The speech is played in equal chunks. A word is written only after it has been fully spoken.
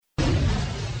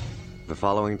The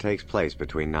following takes place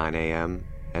between 9 a.m.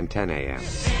 and 10 a.m.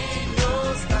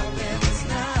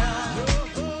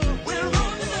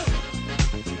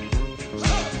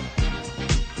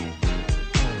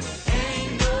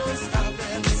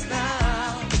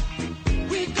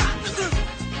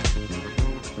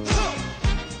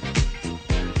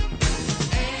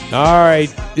 All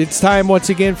right, it's time once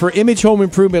again for Image Home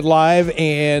Improvement Live,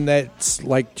 and that's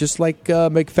just like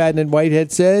McFadden and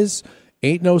Whitehead says,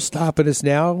 ain't no stopping us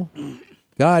now.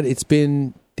 God, it's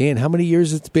been, Dan, how many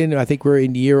years it's been? I think we're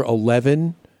in year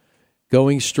 11,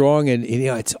 going strong, and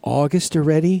it's August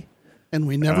already. And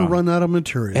we never run out of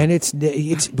material. And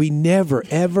we never,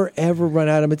 ever, ever run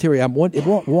out of material.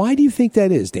 Why do you think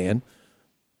that is, Dan?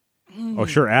 Oh,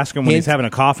 sure. Ask him when he's having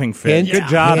a coughing fit. Good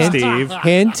job, Steve.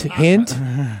 Hint.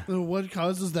 What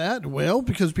causes that? Well,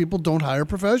 because people don't hire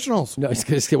professionals. No,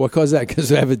 what causes that?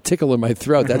 Because I have a tickle in my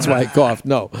throat. That's why I cough.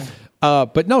 No.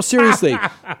 But no, seriously.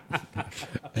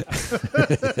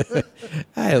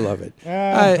 I love it.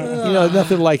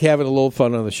 Nothing like having a little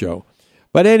fun on the show.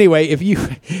 But anyway,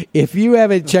 if you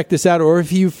haven't checked this out, or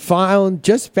if you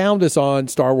just found us on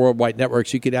Star Worldwide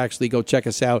Networks, you could actually go check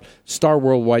us out,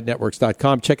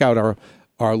 starworldwidenetworks.com. Check out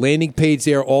our landing page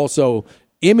there. Also,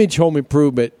 Image Home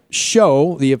Improvement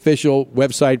Show, the official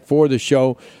website for the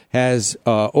show, has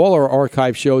all our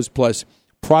archive shows plus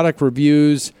product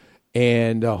reviews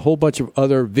and a whole bunch of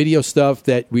other video stuff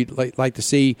that we'd like to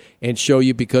see and show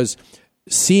you, because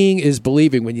seeing is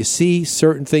believing. When you see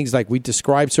certain things, like we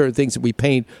describe certain things, and we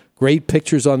paint great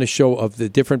pictures on the show of the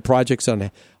different projects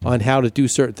on how to do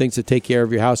certain things to take care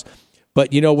of your house.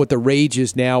 But you know what the rage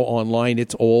is now online?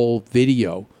 It's all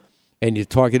video. And you're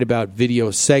talking about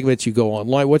video segments. You go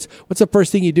online. What's the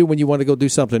first thing you do when you want to go do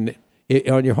something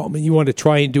on your home and you want to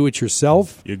try and do it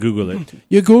yourself? You Google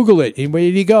it. And where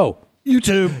do you go?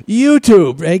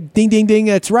 YouTube. Hey, ding, ding, ding.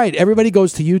 That's right. Everybody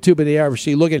goes to YouTube and they are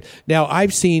actually looking. Now, I've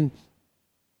Googled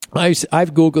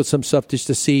some stuff just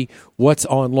to see what's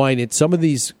online. And some of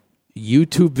these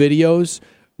YouTube videos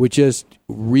were just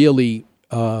really,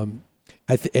 I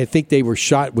think they were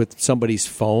shot with somebody's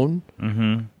phone,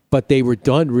 but they were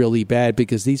done really bad,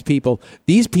 because these people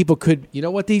could, you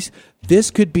know what, this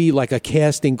could be like a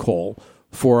casting call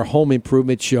for a home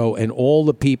improvement show, and all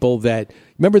the people that,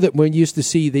 remember that when they used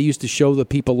to show the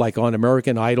people like on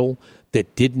American Idol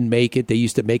that didn't make it. They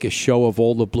used to make a show of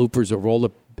all the bloopers of all the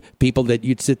people that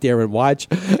you'd sit there and watch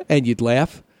and you'd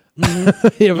laugh.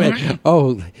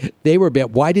 Oh, they were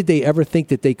bad. Why did they ever think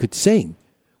that they could sing?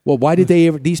 Well, why did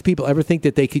these people ever think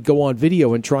that they could go on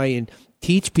video and try and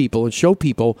teach people and show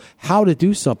people how to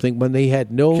do something when they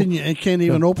had no... Can't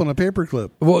even open a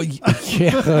paperclip. Well,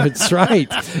 yeah, that's right.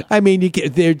 I mean,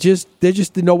 they're just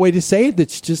no way to say it.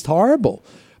 It's just horrible.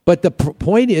 But the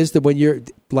point is that when you're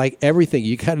like everything,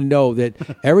 you got to know that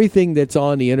everything that's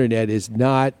on the internet is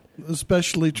not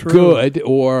especially true, good,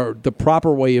 or the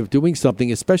proper way of doing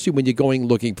something, especially when you're going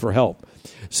looking for help.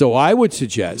 So I would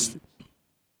suggest,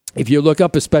 if you look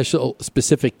up a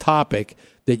specific topic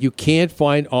that you can't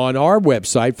find on our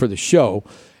website for the show,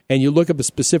 and you look up a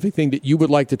specific thing that you would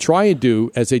like to try and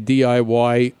do as a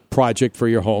DIY project for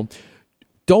your home,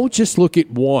 don't just look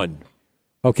at one,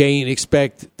 okay, and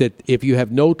expect that if you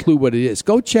have no clue what it is.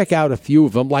 Go check out a few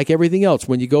of them, like everything else.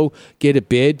 When you go get a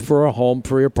bid for a home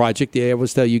for your project, they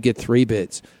always tell you get 3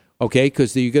 bids, okay,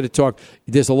 because you're going to talk.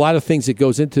 There's a lot of things that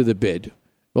goes into the bid.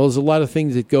 Well, there's a lot of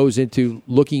things that goes into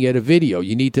looking at a video.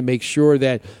 You need to make sure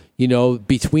that,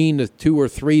 between the 2 or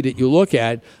 3 that you look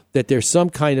at, that there's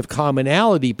some kind of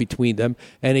commonality between them.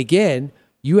 And again,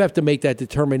 you have to make that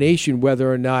determination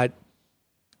whether or not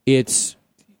it's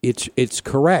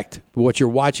correct. What you're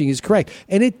watching is correct.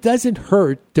 And it doesn't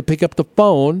hurt to pick up the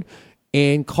phone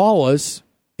and call us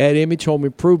at Image Home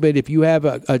Improvement if you have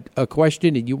a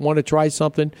question and you want to try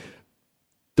something.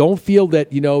 Don't feel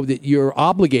that, that you're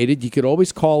obligated. You could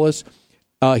always call us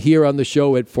here on the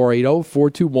show at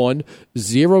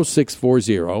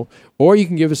 480-421-0640, or you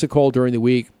can give us a call during the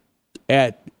week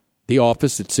at the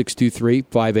office at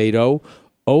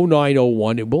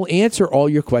 623-580-0901, and we'll answer all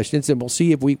your questions, and we'll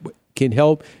see if we can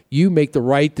help you make the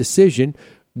right decision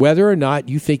whether or not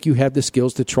you think you have the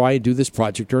skills to try and do this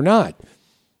project or not.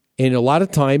 And a lot of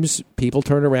times people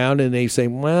turn around and they say,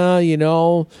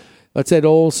 well, what's that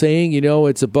old saying,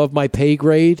 it's above my pay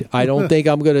grade. I don't think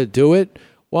I'm going to do it.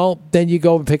 Well, then you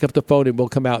go and pick up the phone and we'll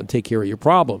come out and take care of your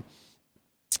problem.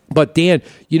 But Dan,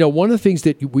 one of the things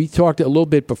that we talked a little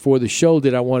bit before the show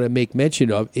that I want to make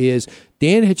mention of is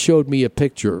Dan had showed me a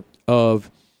picture of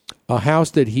a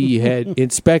house that he had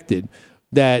inspected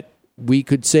that we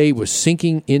could say was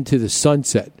sinking into the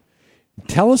sunset.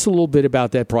 Tell us a little bit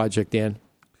about that project, Dan.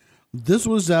 This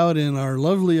was out in our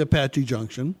lovely Apache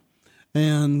Junction,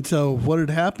 And so what had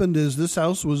happened is this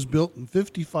house was built in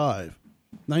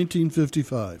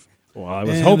 1955. Well, I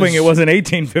was hoping it wasn't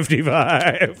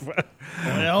 1855.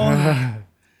 Well,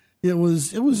 it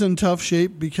was in tough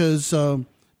shape because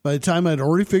by the time I'd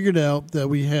already figured out that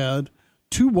we had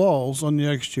 2 walls on the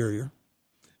exterior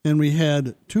and we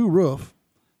had 2 roof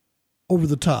over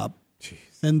the top. Jeez.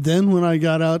 And then when I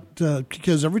got out,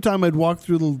 because every time I'd walk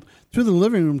through the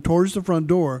living room towards the front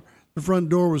door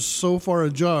was so far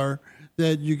ajar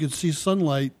that you could see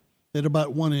sunlight at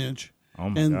about 1 inch. Oh,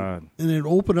 my God. And it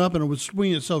would open up and it would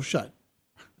swing itself shut.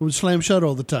 It would slam shut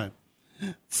all the time.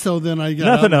 So then I got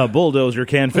nothing a bulldozer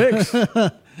can fix.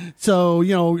 So,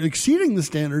 exceeding the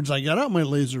standards, I got out my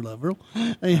laser level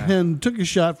and took a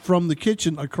shot from the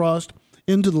kitchen across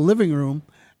into the living room,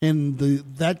 and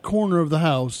that corner of the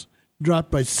house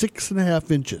dropped by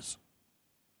 6.5 inches.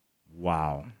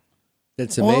 Wow.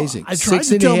 That's amazing. I tried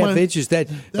 6.5 inches.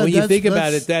 When you think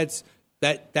about it,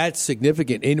 that's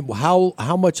significant. And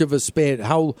how much of a span?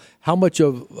 How much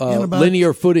of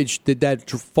linear footage did that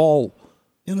fall?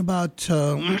 In about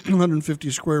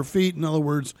 150 square feet. In other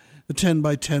words, a 10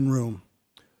 by 10 room.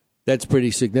 That's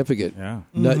pretty significant. Yeah.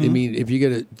 I mean, if you're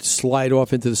going to slide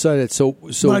off into the sun, that's so.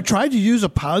 But I tried to use a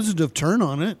positive turn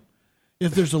on it.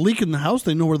 If there's a leak in the house,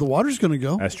 they know where the water's going to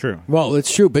go. That's true. Well,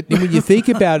 it's true. But when you think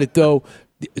about it, though,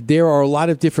 there are a lot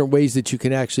of different ways that you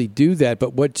can actually do that.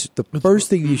 But what's the first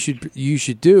thing you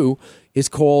should do is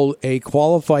call a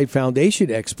qualified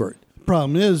foundation expert. The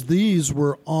problem is these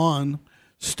were on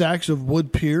stacks of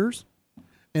wood piers,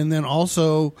 and then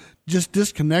also just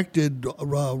disconnected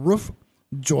roof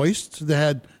joists that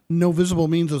had no visible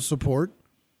means of support.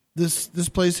 This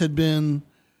place had been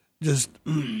just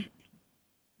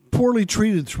poorly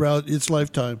treated throughout its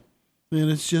lifetime,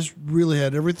 and it's just really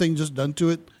had everything just done to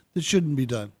it that shouldn't be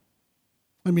done.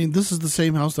 I mean, this is the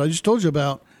same house that I just told you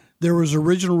about. There was an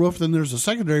original roof, then there's a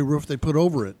secondary roof they put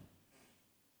over it.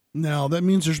 Now, that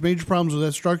means there's major problems with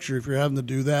that structure if you're having to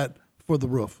do that for the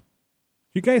roof.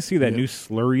 You guys see that new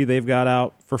slurry they've got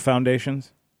out for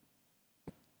foundations?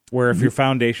 Where if your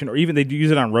foundation, or even they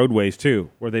use it on roadways too,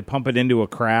 where they pump it into a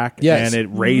crack and it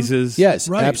raises. Yes,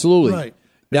 right, absolutely. Right.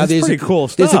 Now, there's pretty cool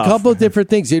stuff. There's a couple of different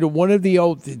things. One of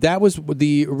that was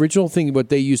the original thing what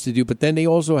they used to do, but then they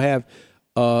also have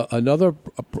another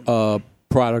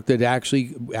product that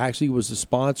actually was a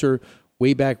sponsor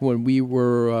way back when we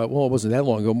were. Well, it wasn't that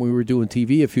long ago when we were doing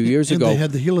TV a few years ago. They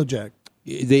had the Helijack.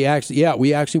 They actually,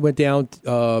 we actually went down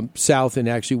south and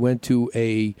actually went to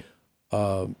a.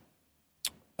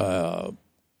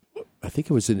 I think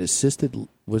it was an assisted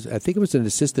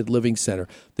living center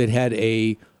that had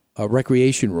a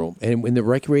recreation room, and when the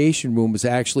recreation room was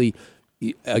actually,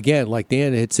 again, like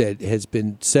Dan had said, has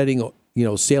been sailing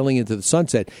into the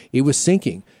sunset. It was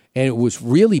sinking, and it was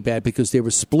really bad because there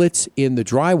were splits in the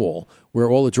drywall where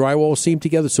all the drywall seamed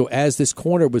together. So as this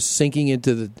corner was sinking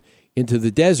into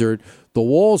the desert, the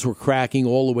walls were cracking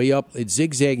all the way up, it's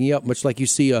zigzagging up, much like you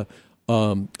see a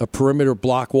perimeter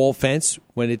block wall fence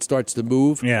when it starts to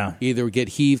move, either get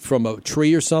heaved from a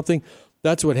tree or something.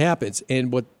 That's what happens.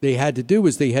 And what they had to do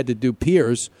is they had to do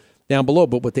piers down below.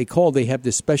 But what they have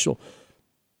this special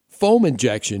foam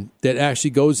injection that actually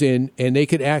goes in, and they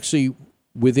could actually,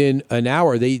 within an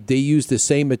hour, they use the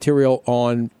same material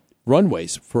on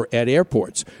runways at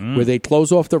airports, where they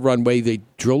close off the runway, they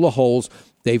drill the holes,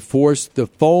 they force the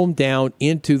foam down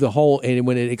into the hole, and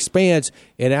when it expands,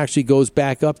 it actually goes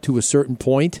back up to a certain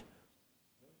point,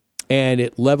 and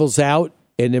it levels out,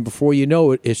 and then before you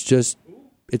know it, it's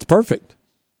perfect.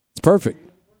 It's perfect.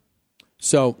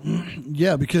 So,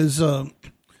 yeah, because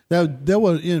that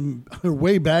was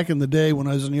way back in the day when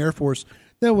I was in the Air Force.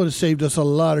 That would have saved us a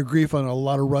lot of grief on a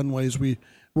lot of runways. We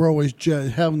were always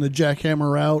having to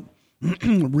jackhammer out,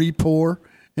 re-pour,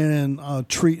 and then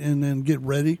treat, and then get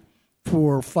ready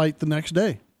for flight the next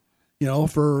day.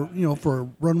 For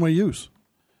runway use.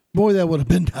 Boy, that would have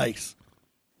been nice.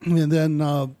 And then,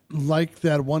 like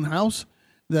that one house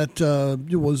that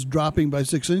was dropping by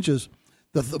 6 inches.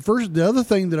 The other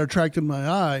thing that attracted my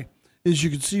eye is you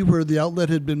could see where the outlet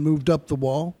had been moved up the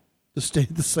wall to stay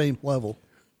at the same level.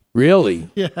 Really?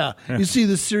 Yeah. You see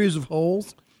this series of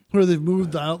holes where they've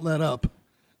moved the outlet up.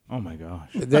 Oh my gosh.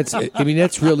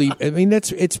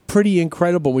 It's pretty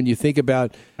incredible when you think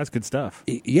about. That's good stuff.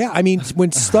 Yeah, I mean,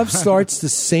 when stuff starts to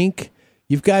sink,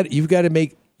 you've got to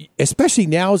make. Especially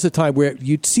now is the time where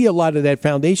you'd see a lot of that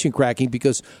foundation cracking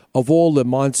because of all the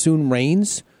monsoon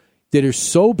rains that are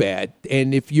so bad.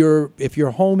 And if your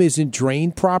home isn't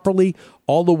drained properly,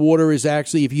 all the water is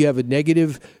actually, if you have a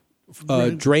negative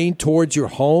drain towards your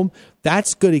home,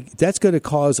 that's going to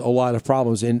cause a lot of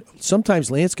problems. And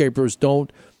sometimes landscapers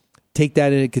don't take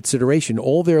that into consideration.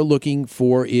 All they're looking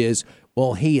for is,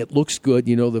 well, hey, it looks good.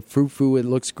 The frou-frou, it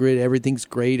looks great. Everything's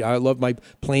great. I love my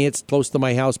plants close to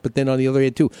my house. But then on the other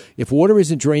hand, too, if water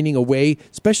isn't draining away,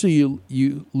 especially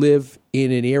you live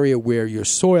in an area where your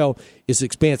soil is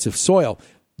expansive soil,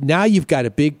 now you've got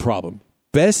a big problem.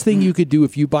 Best thing you could do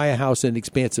if you buy a house in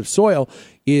expansive soil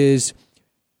is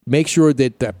make sure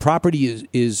that the property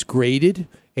is graded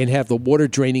and have the water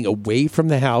draining away from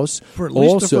the house. For at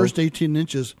least the first 18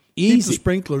 inches. Easy. Keep the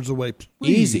sprinklers away,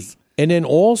 please. Easy. And then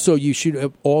also, you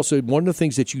should also, one of the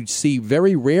things that you see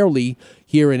very rarely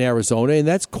here in Arizona, and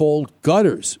that's called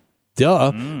gutters.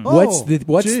 Duh. What's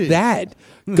that?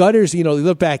 Gutters, you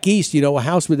live back east, a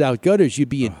house without gutters, you'd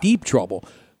be in deep trouble.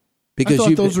 Because I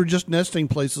thought those were just nesting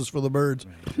places for the birds.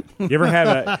 You ever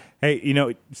have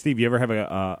Steve, you ever have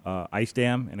a ice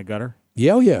dam in a gutter?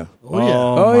 Yeah, yeah.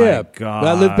 Oh, yeah. God.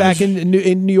 I lived back in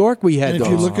New York, we had and those.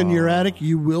 if you look in your attic,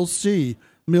 you will see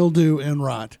mildew and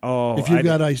rot if you've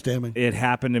got ice damming. It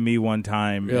happened to me one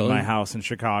time in my house in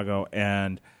Chicago,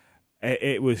 and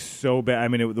it was so bad. I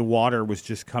mean, the water was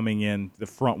just coming in the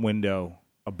front window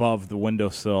above the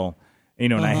windowsill.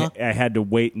 And I had to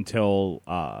wait until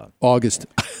August.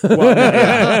 Well,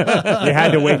 yeah. You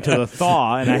had to wait until the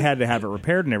thaw, and I had to have it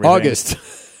repaired and everything. August.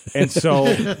 And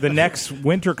so the next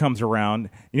winter comes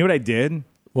around. You know what I did?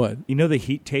 What? You know the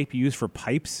heat tape you use for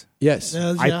pipes? Yes.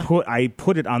 I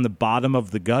put it on the bottom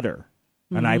of the gutter,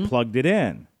 and I plugged it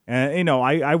in. And,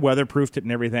 I weatherproofed it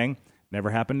and everything. Never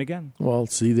happened again. Well,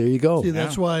 see, there you go. See,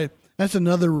 that's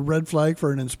another red flag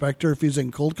for an inspector if he's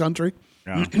in cold country.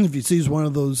 Yeah. If he sees one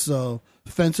of those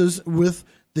fences with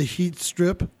the heat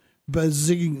strip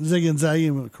zigging and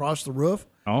zagging across the roof.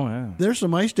 Oh, yeah. There's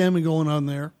some ice damming going on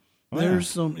there. There's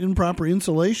some improper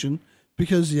insulation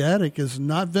because the attic is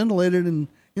not ventilated and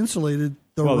insulated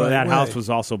the right way. Well, that house was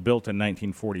also built in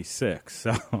 1946,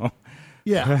 so...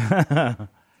 Yeah.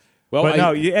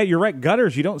 Well, you're right.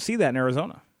 Gutters, you don't see that in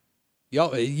Arizona.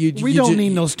 We don't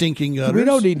need no stinking gutters. We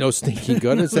don't need no stinking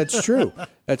gutters. That's true.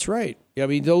 That's right. I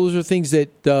mean, those are things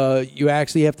that you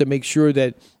actually have to make sure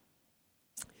that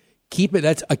keep it.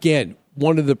 That's, again,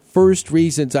 one of the first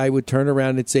reasons I would turn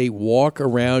around and say walk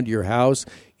around your house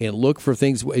and look for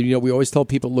things. We always tell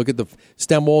people look at the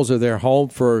stem walls of their home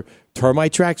for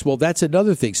termite tracks. Well, that's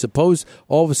another thing. Suppose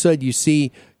all of a sudden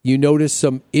you notice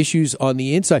some issues on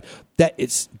the inside.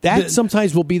 That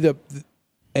sometimes will be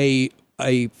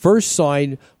a first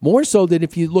sign, more so than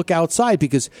if you look outside,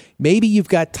 because maybe you've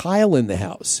got tile in the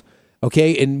house,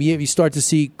 okay, and you start to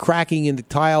see cracking in the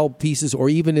tile pieces, or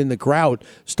even in the grout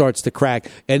starts to crack.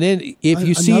 And then if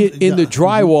you see it in the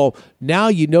drywall, now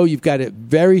you've got a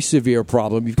very severe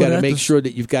problem. You've got to make sure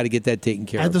that you've got to get that taken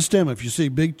care of. At the stem, if you see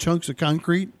big chunks of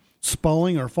concrete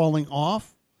spalling or falling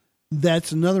off,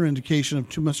 that's another indication of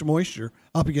too much moisture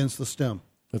up against the stem.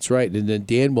 That's right. And then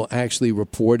Dan will actually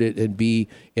report it and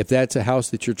if that's a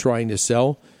house that you're trying to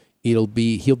sell, he'll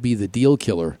be the deal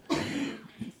killer,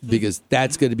 because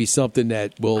that's going to be something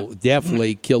that will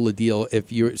definitely kill the deal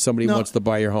if somebody wants to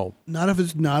buy your home. Not if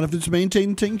it's maintained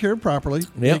and taken care of properly.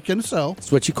 Yep. It can sell.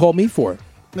 That's what you called me for.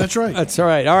 That's right. That's all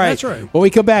right. All right. That's right. When we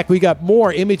come back, we got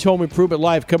more Image Home Improvement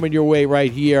Live coming your way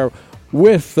right here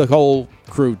with the whole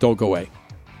crew. Don't go away.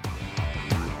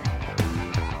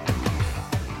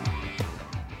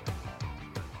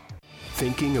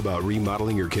 Thinking about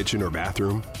remodeling your kitchen or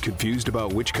bathroom? Confused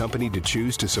about which company to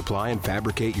choose to supply and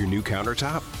fabricate your new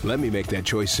countertop? Let me make that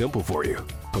choice simple for you.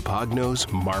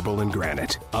 Papagnos Marble and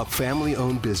Granite, a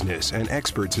family-owned business and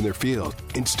experts in their field,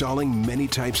 installing many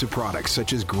types of products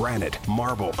such as granite,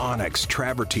 marble, onyx,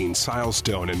 travertine,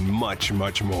 silestone, and much,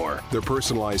 much more. Their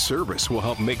personalized service will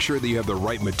help make sure that you have the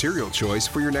right material choice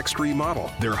for your next remodel.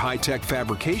 Their high-tech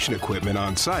fabrication equipment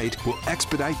on site will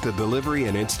expedite the delivery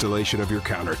and installation of your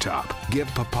countertop. Give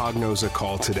Papagnos a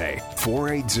call today,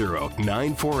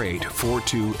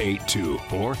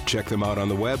 480-948-4282, or check them out on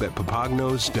the web at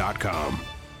papagnos.com.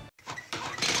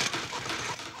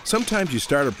 Sometimes you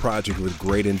start a project with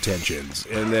great intentions,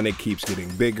 and then it keeps getting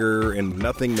bigger, and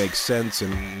nothing makes sense,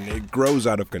 and it grows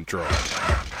out of control.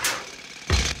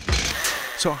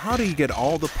 So how do you get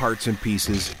all the parts and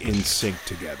pieces in sync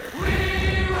together?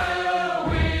 We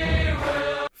will.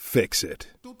 Fix it.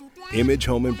 Image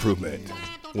Home Improvement.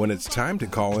 When it's time to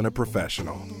call in a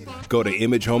professional, go to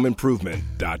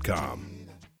imagehomeimprovement.com.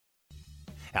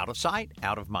 Out of sight,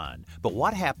 out of mind. But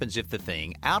what happens if the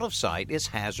thing out of sight is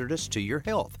hazardous to your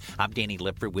health? I'm Danny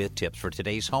Lipford with tips for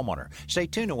today's homeowner. Stay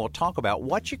tuned and we'll talk about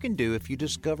what you can do if you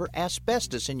discover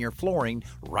asbestos in your flooring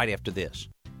right after this.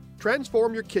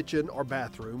 Transform your kitchen or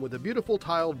bathroom with a beautiful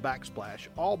tiled backsplash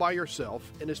all by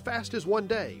yourself in as fast as one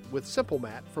day with Simple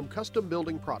Mat from Custom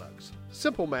Building Products.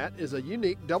 Simple Mat is a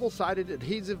unique double-sided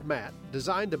adhesive mat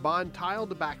designed to bind tile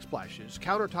to backsplashes,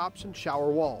 countertops, and shower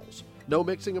walls. No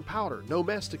mixing of powder, no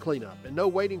mess to clean up, and no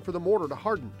waiting for the mortar to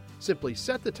harden. Simply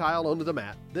set the tile onto the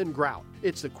mat, then grout.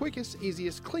 It's the quickest,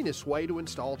 easiest, cleanest way to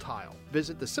install tile.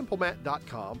 Visit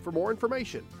thesimplemat.com for more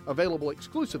information. Available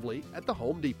exclusively at the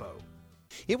Home Depot.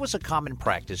 It was a common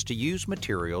practice to use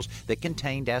materials that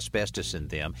contained asbestos in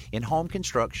them in home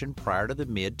construction prior to the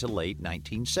mid to late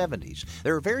 1970s.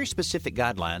 There are very specific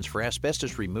guidelines for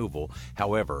asbestos removal.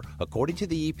 However, according to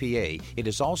the EPA, it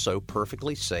is also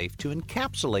perfectly safe to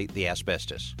encapsulate the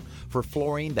asbestos. For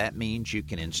flooring, that means you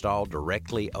can install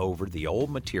directly over the old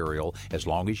material as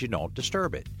long as you don't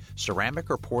disturb it. Ceramic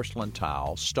or porcelain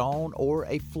tile, stone, or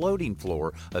a floating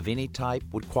floor of any type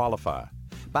would qualify.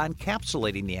 By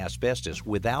encapsulating the asbestos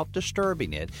without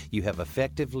disturbing it, you have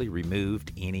effectively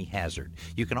removed any hazard.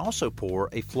 You can also pour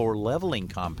a floor leveling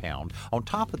compound on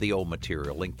top of the old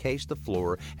material in case the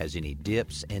floor has any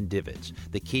dips and divots.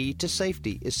 The key to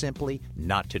safety is simply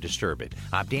not to disturb it.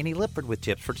 I'm Danny Lipford with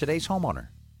tips for today's homeowner.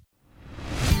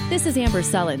 This is Amber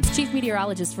Sullins, Chief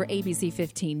Meteorologist for ABC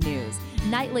 15 News.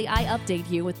 Nightly, I update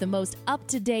you with the most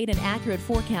up-to-date and accurate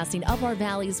forecasting of our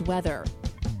valley's weather.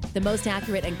 The most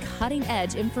accurate and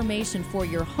cutting-edge information for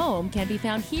your home can be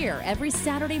found here every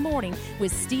Saturday morning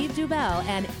with Steve Dubell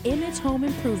and Image Home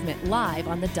Improvement live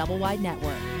on the Double Wide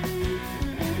Network.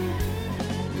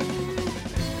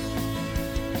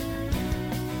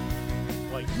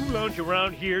 While you lounge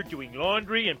around here doing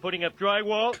laundry and putting up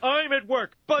drywall, I'm at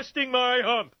work busting my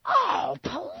hump. Oh,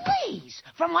 please!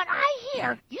 From what I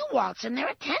hear, you waltz in there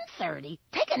at 10:30,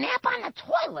 take a nap on the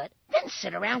toilet, then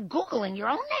sit around Googling your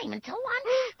own name until lunch.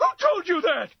 Who told you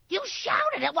that? You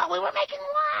shouted it while we were making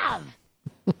love.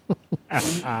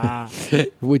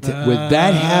 Would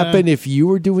that happen if you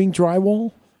were doing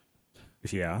drywall?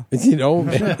 Yeah. You know,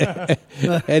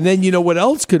 and then you know what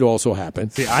else could also happen?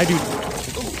 See, I do.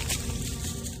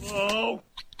 Oh,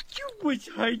 you was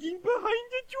hiding behind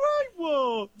the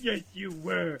drywall. Yes, you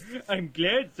were. I'm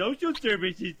glad social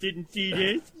services didn't see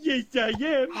this. Yes, I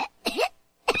am.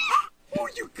 Oh,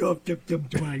 you coughed up some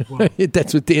drywall.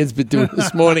 That's what Dan's been doing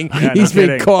this morning. Yeah, He's been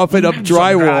kidding. coughing up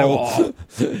drywall.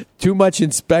 Too much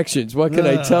inspections. What can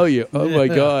I tell you? Oh, my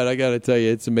God. I got to tell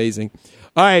you, it's amazing.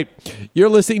 All right. You're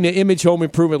listening to Image Home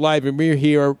Improvement Live, and we're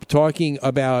here talking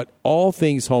about all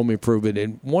things home improvement.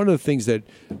 And one of the things that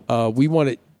we want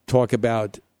to talk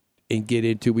about and get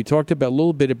into, we talked about a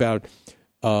little bit about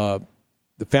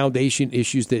the foundation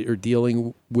issues that are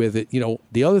dealing with it. You know,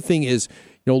 the other thing is,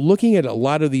 you know, looking at a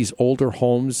lot of these older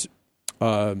homes,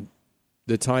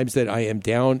 the times that I am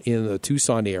down in the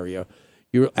Tucson area,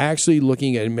 you're actually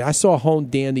looking at, I mean, I saw a home,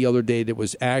 Dan, the other day that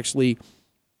was actually,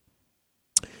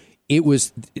 it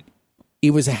was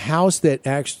a house that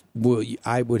actually, well,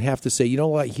 I would have to say, you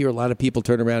know, I hear a lot of people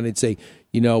turn around and say,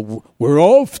 you know, we're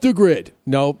off the grid.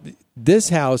 No, this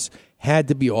house had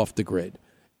to be off the grid.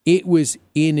 It was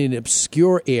in an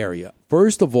obscure area.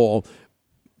 First of all,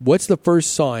 what's the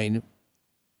first sign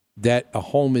that a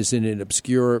home is in an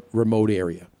obscure, remote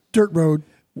area? Dirt road.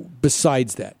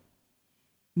 Besides that?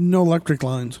 No electric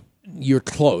lines. You're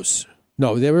close.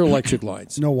 No, there were electric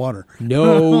lines. No water.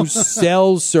 No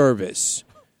cell service.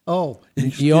 Oh,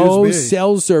 no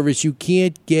cell service. You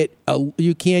can't get a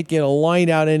line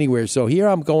out anywhere. So here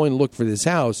I'm going to look for this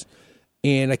house,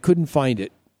 and I couldn't find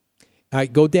it. I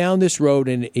go down this road,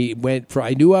 and it went.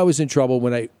 I knew I was in trouble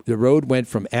when the road went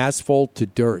from asphalt to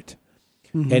dirt.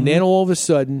 Mm-hmm. And then all of a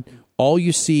sudden, all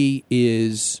you see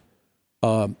is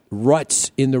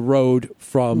ruts in the road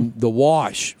from the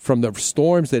wash, from the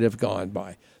storms that have gone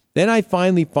by. Then I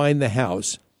finally find the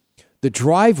house. The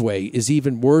driveway is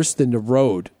even worse than the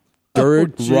road.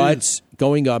 Dirt, ruts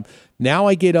going up. Now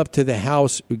I get up to the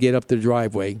house, we get up the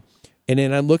driveway, and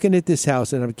then I'm looking at this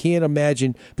house, and I can't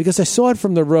imagine, because I saw it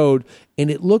from the road, and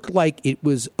it looked like it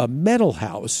was a metal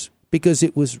house because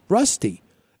it was rusty.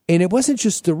 And it wasn't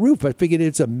just the roof. I figured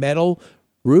it's a metal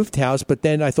roofed house, but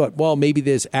then I thought, well, maybe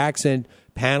there's accent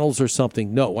panels or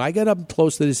something. No, I got up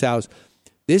close to this house.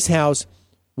 This house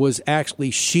was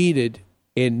actually sheeted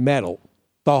in metal,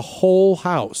 the whole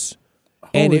house.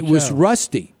 And it was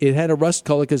rusty. It had a rust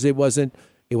color because it wasn't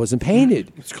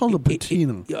painted. It's called a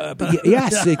patina.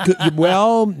 Yes, it could,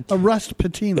 well, a rust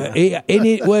patina. And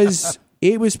it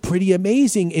was pretty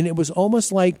amazing, and it was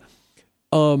almost like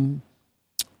of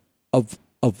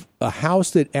a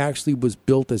house that actually was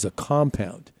built as a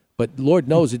compound. But Lord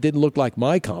knows it didn't look like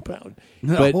my compound.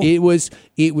 No. But it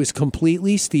was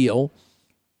completely steel.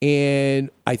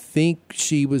 And I think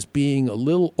she was being a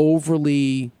little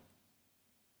overly,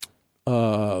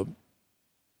 shall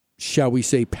we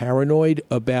say, paranoid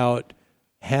about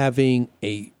having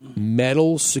a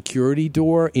metal security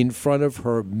door in front of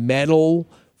her metal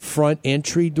front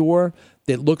entry door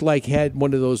that looked like had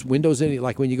one of those windows in it,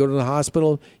 like when you go to the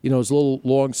hospital, those little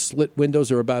long slit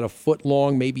windows are about a foot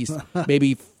long, maybe 4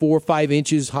 or 5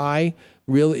 inches high.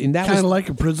 Really, and that kind of like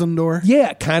a prison door.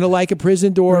 Yeah, kind of like a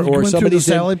prison door, or somebody's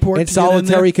in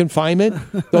solitary confinement.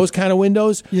 Those kind of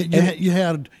windows. You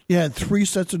had 3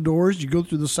 sets of doors. You go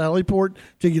through the sally port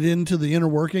to get into the inner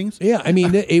workings. Yeah, I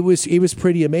mean it was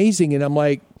pretty amazing, and I'm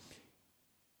like,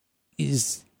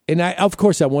 of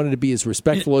course I wanted to be as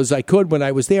respectful as I could when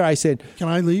I was there. I said, "Can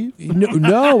I leave?"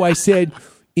 No, I said,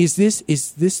 Is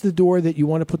this the door that you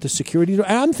want to put the security door?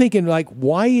 And I'm thinking, like,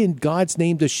 why in God's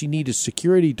name does she need a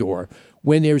security door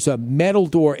when there's a metal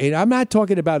door? And I'm not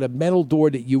talking about a metal door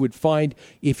that you would find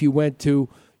if you went to,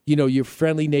 your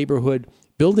friendly neighborhood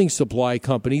building supply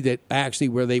company that actually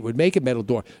where they would make a metal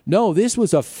door. No, this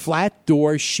was a flat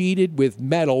door sheeted with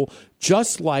metal,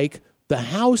 just like the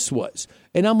house was.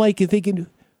 And I'm like thinking,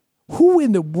 who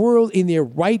in the world in their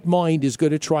right mind is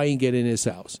going to try and get in this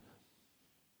house?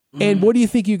 And what do you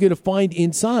think you're going to find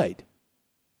inside?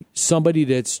 Somebody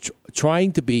that's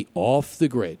trying to be off the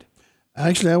grid.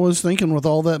 Actually, I was thinking with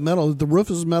all that metal, the roof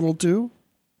is metal too?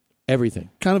 Everything.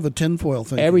 Kind of a tinfoil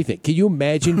thing. Everything. Can you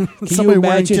imagine? Somebody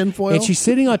wearing tinfoil? And she's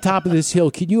sitting on top of this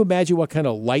hill. Can you imagine what kind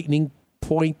of lightning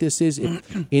point this is in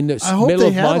the middle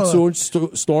of monsoon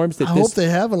storms? I hope they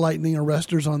have a lightning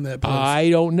arresters on that place. I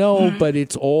don't know, but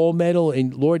it's all metal.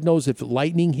 And Lord knows if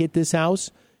lightning hit this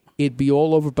house, it'd be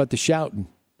all over but the shouting.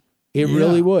 It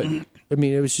really would. I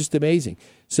mean, it was just amazing.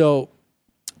 So,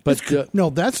 but no,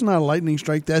 that's not a lightning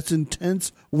strike. That's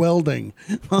intense welding.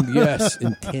 Yes,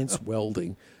 intense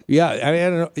welding. Yeah, I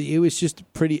don't know. It was just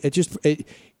pretty.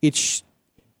 It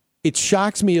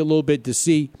shocks me a little bit to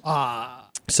see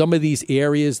some of these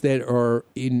areas that are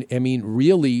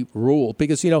really rural.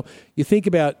 Because you think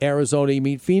about Arizona. I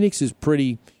mean, Phoenix is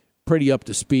pretty up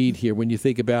to speed here. When you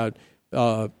think about.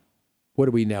 What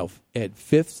are we now at?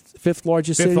 Fifth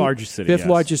largest city? Fifth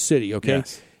largest city, okay.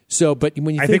 Yes. So, but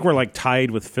when you I think we're like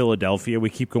tied with Philadelphia. We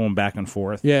keep going back and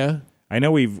forth. Yeah. I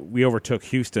know we overtook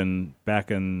Houston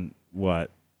back in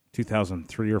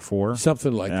 2003 or 4?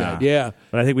 Something like that. Yeah.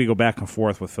 But I think we go back and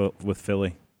forth with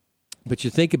Philly. But you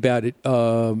think about it,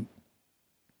 some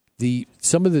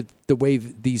of the way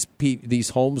these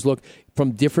homes look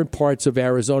from different parts of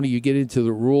Arizona, you get into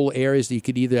the rural areas, you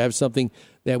could either have something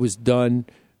that was done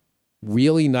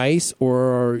really nice,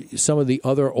 or some of the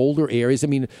other older areas. I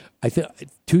mean, I think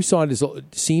Tucson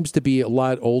seems to be a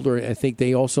lot older. I think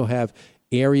they also have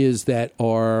areas that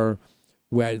are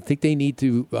where I think they need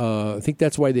to. I think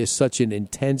that's why there's such an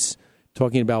intense.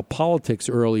 Talking about politics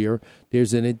earlier,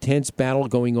 there's an intense battle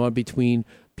going on between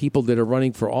people that are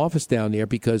running for office down there,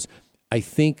 because I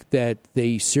think that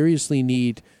they seriously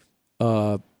need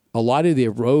a lot of their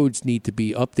roads need to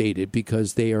be updated,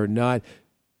 because they are not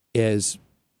as.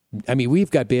 I mean, we've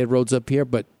got bad roads up here,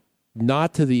 but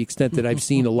not to the extent that I've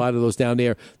seen a lot of those down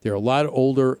there. There are a lot of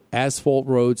older asphalt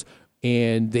roads,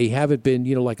 and they haven't been,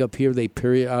 like up here, they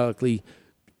periodically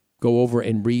go over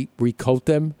and recoat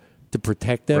them to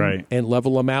protect them and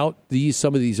level them out.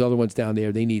 Some of these other ones down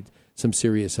there, they need some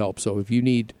serious help. So if you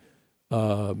need,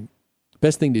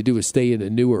 best thing to do is stay in the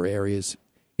newer areas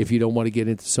if you don't want to get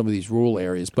into some of these rural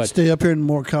areas. But stay up here in a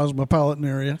more cosmopolitan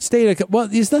area. Well,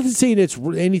 there's nothing saying it's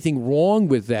anything wrong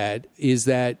with that. Is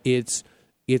that it's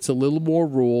a little more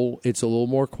rural. It's a little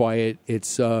more quiet.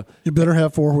 It's you better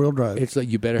have 4-wheel drive. It's like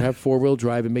you better have 4-wheel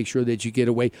drive and make sure that you get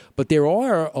away. But there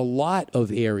are a lot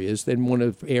of areas, and one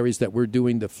of the areas that we're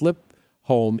doing the flip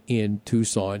home in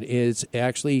Tucson is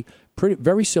actually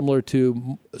very similar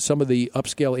to some of the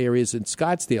upscale areas in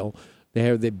Scottsdale. They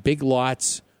have the big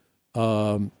lots.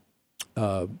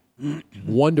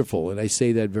 Wonderful, and I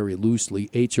say that very loosely,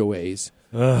 HOAs.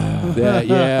 I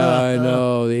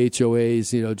know, the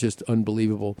HOAs, just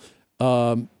unbelievable.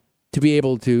 To be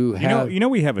able to have,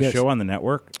 we have a show on the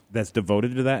network that's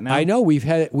devoted to that now. I know we've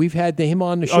had him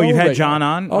on the show. Oh, you've had John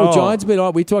on. Oh, John's been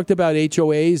on. We talked about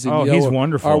HOAs and he's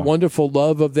wonderful. Our wonderful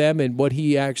love of them and what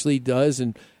he actually does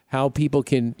and how people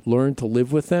can learn to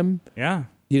live with them. Yeah.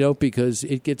 Because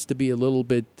it gets to be a little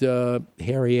bit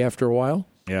hairy after a while.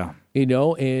 Yeah.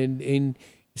 And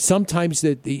sometimes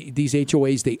these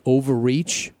HOAs, they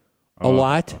overreach a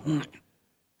lot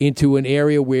into an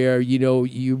area where,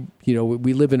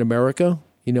 we live in America,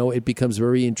 it becomes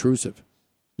very intrusive.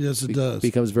 Yes, it does.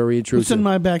 Becomes very intrusive. What's in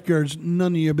my backyard's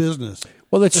none of your business.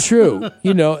 Well, that's true.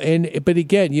 But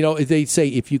again, they say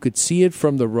if you could see it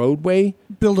from the roadway,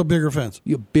 build a bigger fence.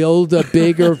 You build a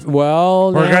bigger.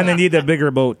 Well, we're going to need a bigger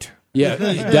boat. Yeah,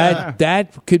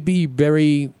 that could be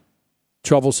very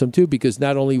troublesome too, because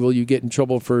not only will you get in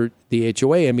trouble for the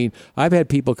HOA. I mean, I've had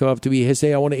people come up to me and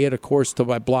say, "I want to add a course to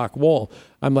my block wall."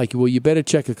 I'm like, "Well, you better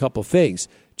check a couple things.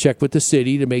 Check with the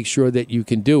city to make sure that you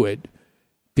can do it,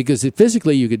 because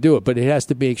physically you could do it, but it has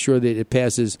to make sure that it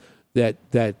passes that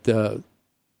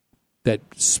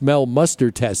smell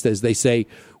muster test, as they say,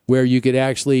 where you could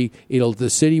actually, the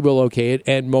city will okay it,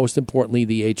 and most importantly,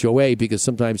 the HOA, because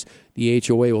sometimes the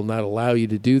HOA will not allow you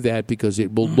to do that because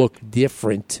it will look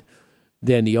different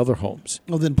than the other homes.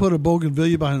 Well, then put a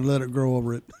bougainvillea behind it and let it grow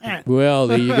over it. Well,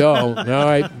 there you go. All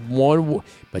right.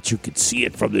 But you can see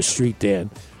it from the street, Dan.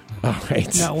 All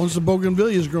right. Now, once the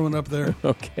bougainvillea is growing up there.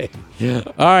 Okay. Yeah.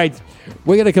 All right.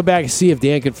 We're going to come back and see if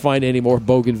Dan can find any more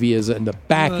bougainvilleas in the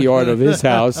backyard of his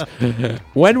house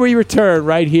when we return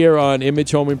right here on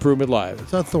Image Home Improvement Live.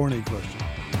 It's a thorny question.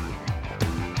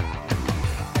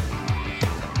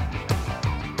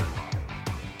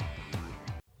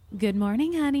 Good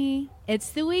morning, honey.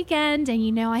 It's the weekend,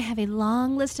 and I have a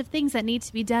long list of things that need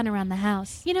to be done around the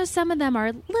house. Some of them are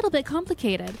a little bit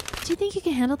complicated. Do you think you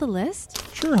can handle the list?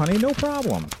 Sure, honey, no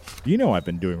problem. I've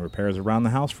been doing repairs around the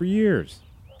house for years.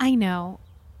 I know,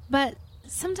 but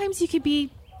sometimes you could be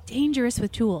dangerous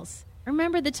with tools.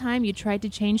 Remember the time you tried to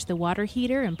change the water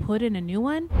heater and put in a new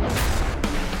one?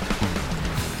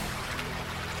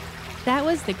 That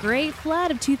was the Great Flood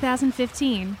of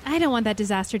 2015. I don't want that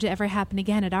disaster to ever happen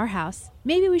again at our house.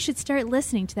 Maybe we should start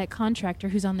listening to that contractor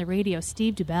who's on the radio,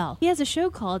 Steve DeBell. He has a show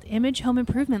called Image Home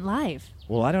Improvement Live.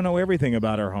 Well, I don't know everything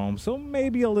about our home, so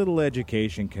maybe a little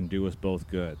education can do us both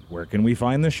good. Where can we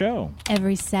find the show?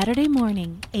 Every Saturday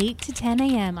morning, 8 to 10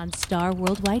 a.m. on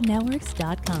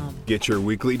StarWorldWideNetworks.com. Get your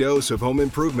weekly dose of home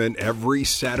improvement every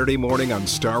Saturday morning on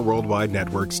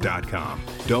StarWorldWideNetworks.com.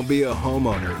 Don't be a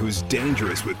homeowner who's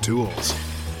dangerous with tools.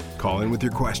 Call in with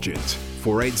your questions.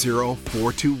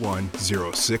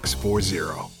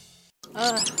 480-421-0640.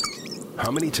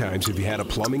 How many times have you had a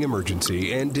plumbing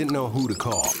emergency and didn't know who to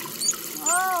call?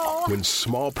 When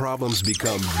small problems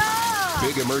become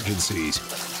big emergencies,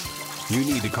 you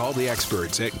need to call the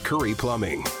experts at Curry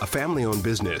Plumbing, a family-owned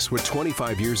business with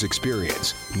 25 years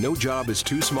experience. No job is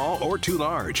too small or too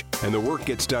large, and the work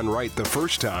gets done right the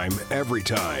first time, every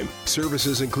time.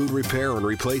 Services include repair and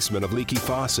replacement of leaky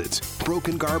faucets,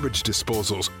 broken garbage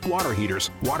disposals, water heaters,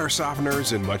 water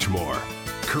softeners, and much more.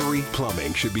 Curry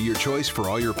Plumbing should be your choice for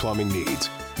all your plumbing needs.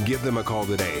 Give them a call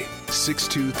today,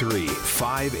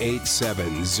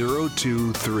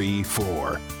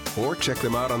 623-587-0234. Or check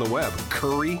them out on the web,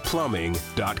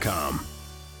 curryplumbing.com.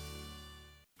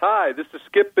 Hi, this is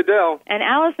Skip Bedell. And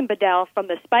Allison Bedell from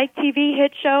the Spike TV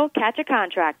hit show, Catch a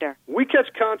Contractor. We catch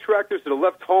contractors that have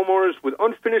left homeowners with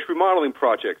unfinished remodeling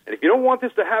projects. And if you don't want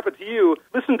this to happen to you,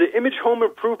 listen to Image Home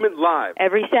Improvement Live.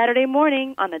 Every Saturday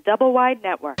morning on the Double Wide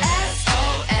Network.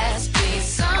 SOS, please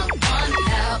someone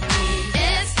help me.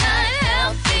 It's not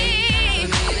healthy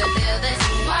for me to live this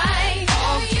way.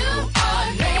 Oh, you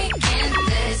are making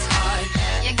this hard.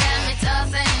 You got me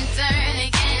tossing and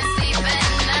turning, can't sleep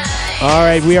at night. All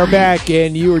right, we are back,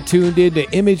 and you are tuned in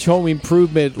to Image Home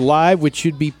Improvement Live, which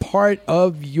should be part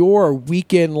of your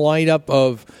weekend lineup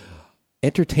of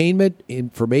entertainment,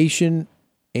 information,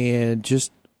 and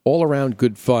just all-around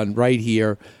good fun right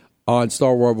here on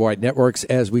Star Worldwide Networks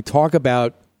as we talk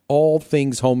about all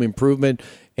things home improvement.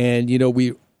 And,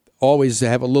 we always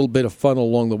have a little bit of fun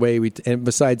along the way. And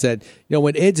besides that,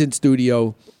 when Ed's in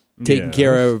studio taking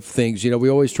care of things, we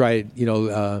always try,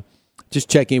 just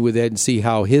check in with Ed and see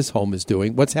how his home is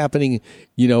doing. What's happening,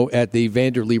 at the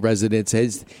Vanderlee residence?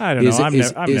 I don't know. I'm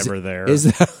never there.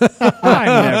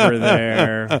 I'm never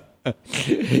there.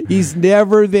 He's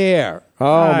never there.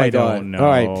 Oh, my God. I don't know. All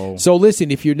right. So,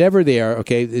 listen, if you're never there,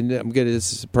 okay, and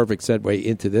this is a perfect segue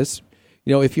into this.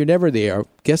 If you're never there,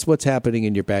 guess what's happening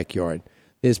in your backyard?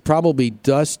 There's probably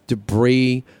dust,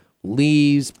 debris,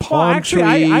 leaves, palm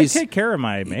trees. I take care of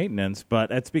my maintenance, but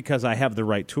that's because I have the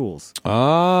right tools.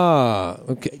 Ah,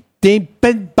 okay.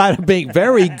 Bada bing.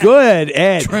 Very good,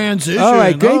 Ed. Transition. All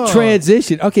right, great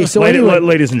transition. Okay, so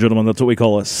ladies and gentlemen, that's what we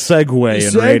call a segue in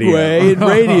radio. Segue in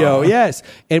radio, yes.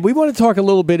 And we want to talk a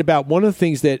little bit about one of the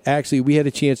things that actually we had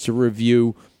a chance to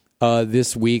review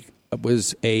this week. It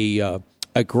was a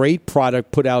great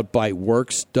product put out by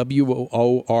Worx,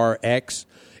 WORX,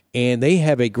 and they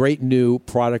have a great new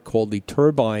product called the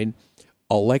Turbine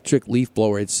Electric Leaf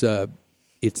Blower. It's the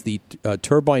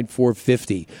Turbine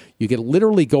 450. You can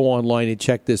literally go online and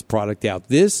check this product out.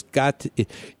 This got,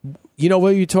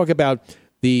 when you talk about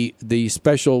the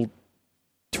special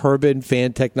turbine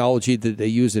fan technology that they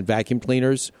use in vacuum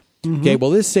cleaners. Okay,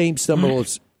 well, this same similar.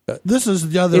 This is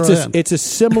the other end. It's a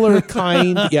similar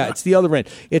kind. Yeah, it's the other end.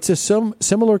 It's a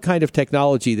similar kind of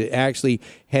technology that actually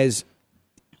has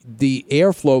the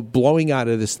airflow blowing out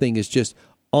of this thing is just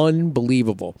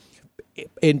unbelievable.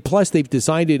 And plus, they've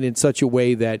designed it in such a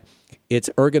way that it's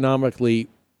ergonomically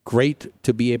great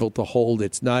to be able to hold.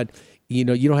 It's not, you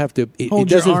don't have to hold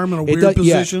your arm in a weird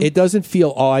position. Yeah, it doesn't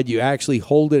feel odd. You actually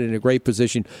hold it in a great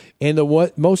position. And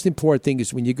the most important thing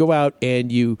is when you go out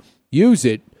and you use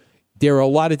it, there are a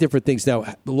lot of different things. Now,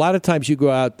 a lot of times you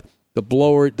go out,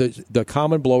 the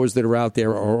common blowers that are out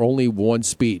there are only one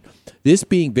speed. This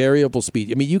being variable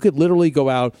speed. I mean, you could literally go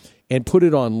out and put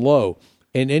it on low,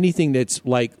 and anything that's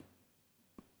like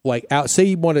out. Say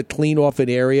you want to clean off an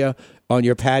area on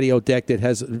your patio deck that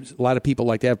has a lot of people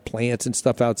like to have plants and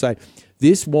stuff outside.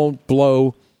 This won't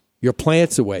blow your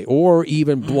plants away, or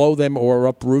even blow them, or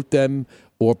uproot them,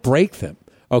 or break them.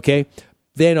 Okay.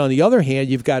 Then on the other hand,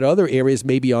 you've got other areas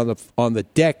maybe on the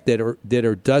deck that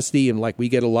are dusty, and like we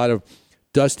get a lot of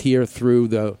dust here through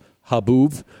the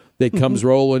haboob that comes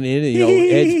rolling in.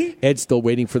 And, Ed's still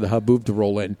waiting for the haboob to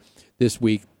roll in this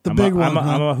week. The big one.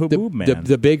 I'm a haboob man.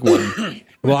 The big one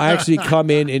will actually come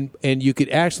in, and you could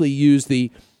actually use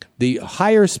the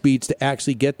higher speeds to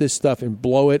actually get this stuff and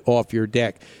blow it off your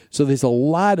deck. So there's a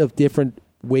lot of different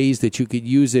ways that you could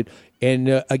use it.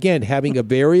 And again, having a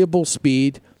variable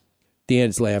speed.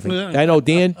 Dan's laughing. I know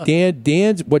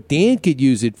Dan's what Dan could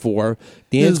use it for.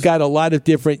 Dan's got a lot of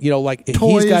different, like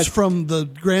toys he's got, from the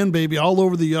grandbaby all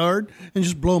over the yard, and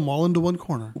just blow them all into one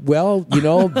corner. Well,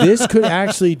 this could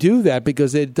actually do that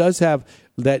because it does have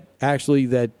that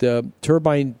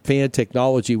turbine fan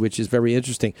technology, which is very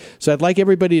interesting. So I'd like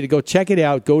everybody to go check it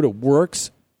out. Go to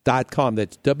works.com.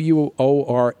 That's WORX.com.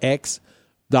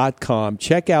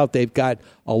 Check out. They've got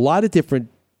a lot of different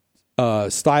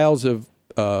styles of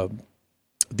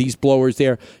these blowers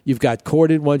there. You've got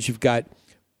corded ones. You've got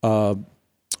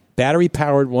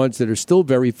battery-powered ones that are still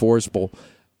very forceful.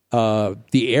 The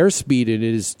airspeed in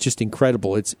it is just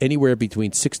incredible. It's anywhere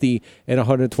between 60 and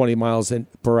 120 miles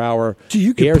per hour. Gee,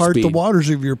 you could part the waters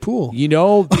of your pool.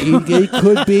 It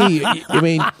could be. I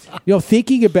mean,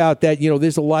 thinking about that,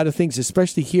 there's a lot of things,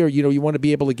 especially here, you want to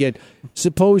be able to get,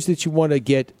 suppose that you want to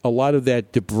get a lot of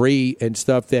that debris and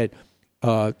stuff that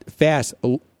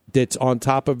that's on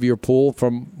top of your pool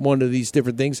from one of these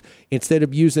different things, instead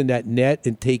of using that net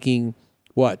and taking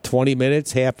 20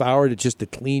 minutes, half hour to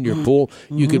clean your pool,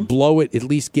 you could blow it, at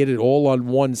least get it all on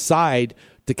one side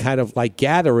to kind of like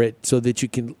gather it so that you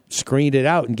can screen it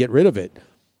out and get rid of it.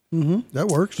 That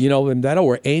works. And that'll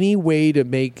work. Any way to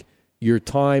make your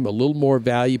time a little more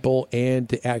valuable and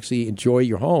to actually enjoy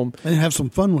your home. And have some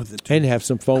fun with it.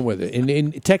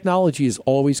 And technology is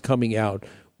always coming out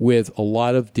with a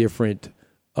lot of different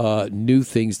new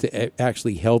things to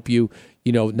actually help you,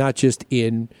 not just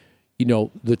in,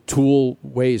 the tool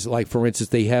ways. Like, for instance,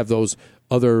 they have those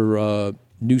other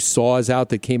new saws out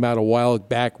that came out a while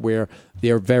back where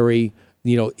they're very,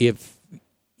 if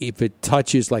it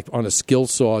touches like on a skill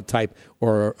saw type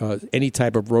or any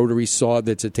type of rotary saw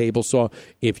that's a table saw,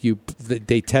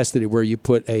 they tested it where you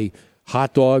put a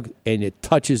hot dog and it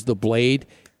touches the blade,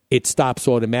 it stops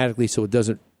automatically so it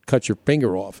doesn't cut your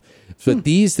finger off. So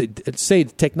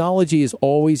technology is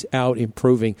always out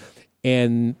improving,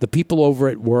 and the people over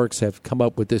at Works have come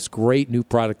up with this great new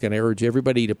product, and I urge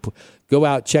everybody to go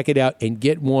out, check it out, and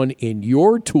get one in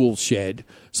your tool shed.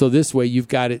 So this way you've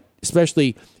got it,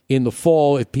 especially in the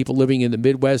fall, if people living in the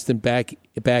Midwest and back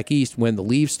east, when the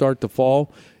leaves start to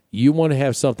fall, you want to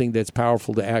have something that's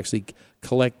powerful to actually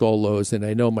collect all those. And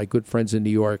I know my good friends in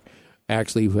New York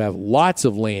actually who have lots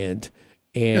of land,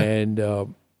 and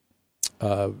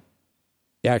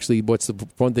actually, what's the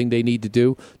one thing they need to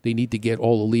do? They need to get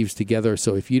all the leaves together.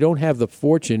 So if you don't have the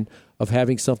fortune of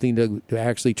having something to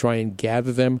actually try and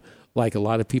gather them, like a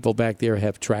lot of people back there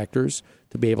have tractors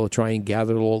to be able to try and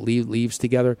gather all the leaves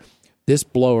together, this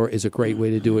blower is a great way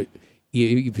to do it.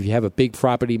 If you have a big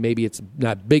property, maybe it's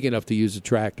not big enough to use a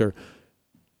tractor,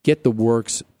 get the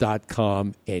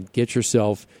works.com and get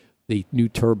yourself the new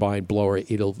turbine blower.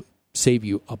 It'll save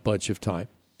you a bunch of time.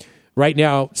 Right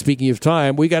now, speaking of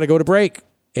time, we got to go to break.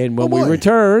 And when we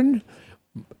return,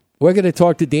 we're going to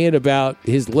talk to Dan about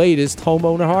his latest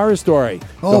homeowner horror story.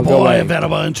 Oh, boy, I've had a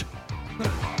bunch.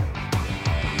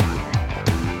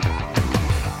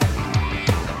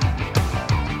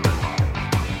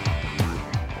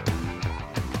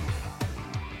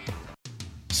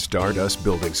 Stardust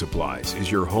Building Supplies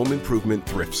is your home improvement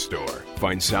thrift store.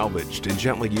 Find salvaged and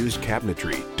gently used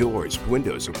cabinetry, doors,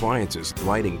 windows, appliances,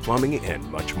 lighting, plumbing, and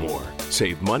much more.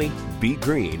 Save money, be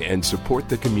green, and support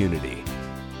the community.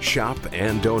 Shop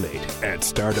and donate at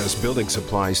Stardust Building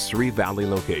Supply's 3 Valley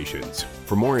locations.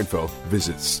 For more info,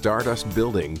 visit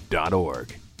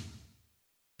stardustbuilding.org.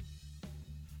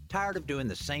 Tired of doing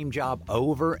the same job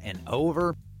over and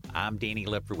over? I'm Danny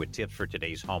Lipford with tips for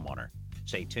today's homeowner.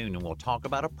 Stay tuned and we'll talk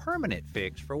about a permanent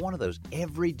fix for one of those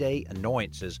everyday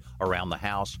annoyances around the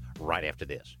house right after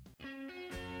this.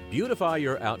 Beautify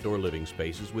your outdoor living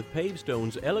spaces with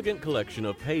Pavestone's elegant collection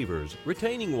of pavers,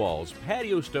 retaining walls,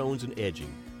 patio stones, and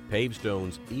edging.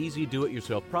 Pavestone's easy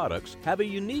do-it-yourself products have a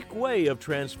unique way of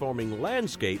transforming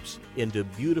landscapes into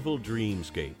beautiful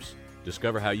dreamscapes.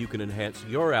 Discover how you can enhance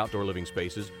your outdoor living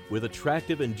spaces with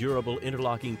attractive and durable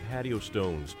interlocking patio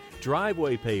stones,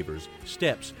 driveway pavers,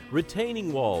 steps,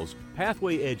 retaining walls,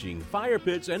 pathway edging, fire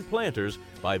pits, and planters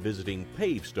by visiting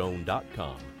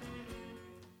pavestone.com.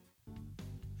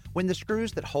 When the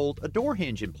screws that hold a door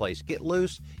hinge in place get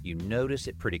loose, you notice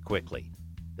it pretty quickly.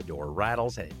 The door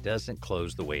rattles and it doesn't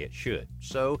close the way it should.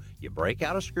 So you break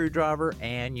out a screwdriver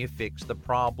and you fix the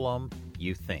problem,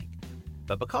 you think.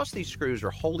 But because these screws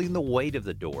are holding the weight of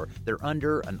the door, they're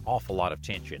under an awful lot of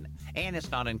tension. And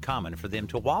it's not uncommon for them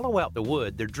to wallow out the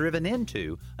wood they're driven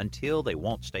into until they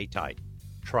won't stay tight.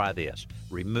 Try this.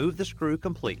 Remove the screw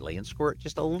completely and squirt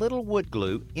just a little wood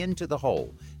glue into the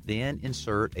hole. Then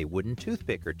insert a wooden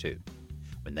toothpick or two.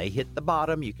 When they hit the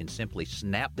bottom, you can simply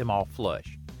snap them off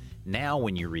flush. Now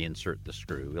when you reinsert the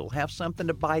screw, it'll have something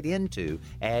to bite into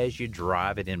as you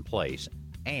drive it in place,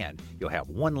 and you'll have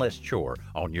one less chore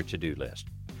on your to-do list.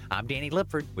 I'm Danny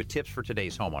Lipford with tips for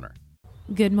today's homeowner.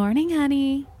 Good morning,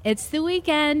 honey. It's the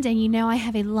weekend, and you know I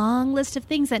have a long list of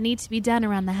things that need to be done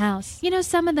around the house. You know,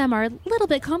 some of them are a little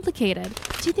bit complicated.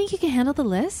 Do you think you can handle the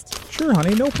list? Sure,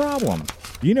 honey, no problem.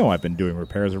 You know I've been doing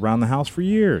repairs around the house for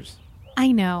years.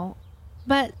 I know,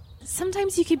 but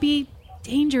sometimes you could be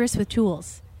dangerous with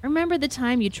tools. Remember the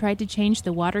time you tried to change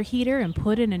the water heater and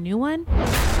put in a new one?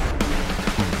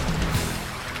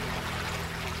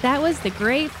 That was the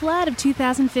Great Flood of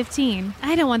 2015.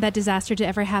 I don't want that disaster to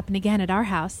ever happen again at our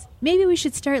house. Maybe we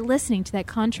should start listening to that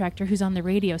contractor who's on the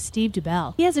radio, Steve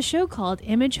DeBell. He has a show called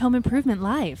Image Home Improvement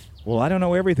Live. Well, I don't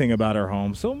know everything about our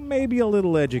home, so maybe a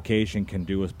little education can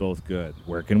do us both good.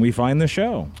 Where can we find the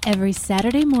show? Every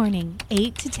Saturday morning,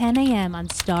 8 to 10 a.m. on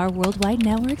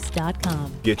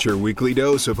StarWorldWideNetworks.com. Get your weekly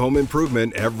dose of home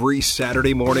improvement every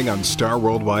Saturday morning on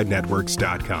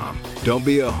StarWorldWideNetworks.com. Don't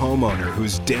be a homeowner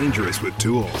who's dangerous with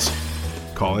tools.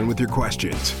 Call in with your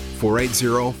questions.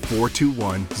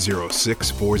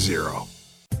 480-421-0640.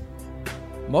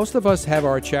 Most of us have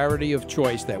our charity of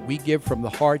choice that we give from the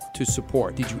heart to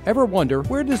support. Did you ever wonder,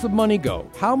 where does the money go?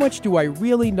 How much do I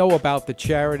really know about the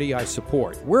charity I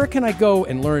support? Where can I go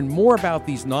and learn more about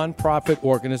these nonprofit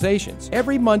organizations?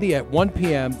 Every Monday at 1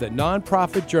 p.m., the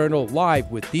Nonprofit Journal Live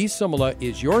with Dee Simula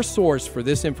is your source for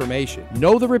this information.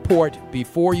 Know the report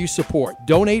before you support.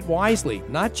 Donate wisely,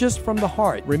 not just from the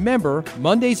heart. Remember,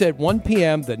 Mondays at 1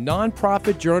 p.m., the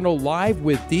Nonprofit Journal Live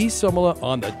with Dee Simula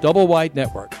on the Double Wide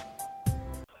Network.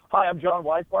 Hi, I'm John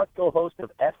Weisbarth, co-host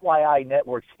of FYI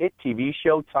Network's hit TV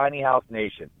show Tiny House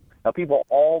Nation. Now, people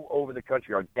all over the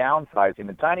country are downsizing,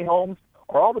 and tiny homes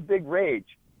are all the big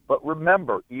rage. But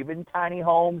remember, even tiny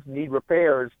homes need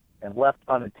repairs, and left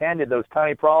unattended, those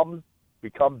tiny problems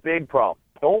become big problems.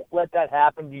 Don't let that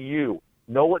happen to you.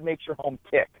 Know what makes your home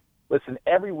tick. Listen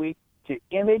every week to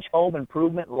Image Home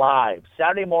Improvement Live,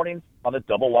 Saturday mornings on the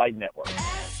Double Wide Network.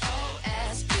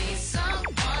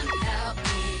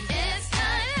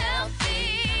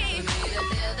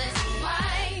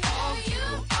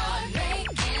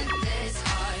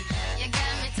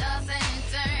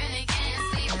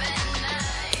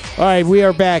 All right, we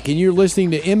are back, and you're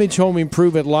listening to Image Home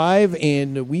Improvement Live,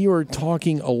 and we are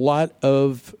talking a lot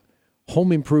of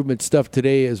home improvement stuff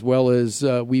today, as well as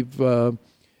we've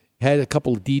had a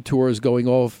couple of detours going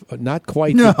off, not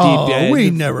quite the deep end.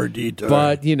 We never detour.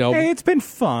 But, you know. Hey, it's been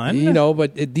fun. You know,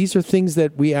 but these are things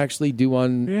that we actually do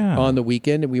on the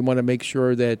weekend, and we want to make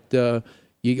sure that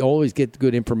you always get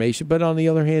good information. But on the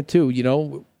other hand, too, you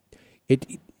know,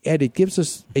 it gives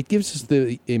us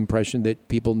the impression that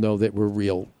people know that we're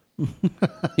real.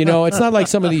 You know, it's not like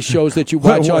some of these shows that you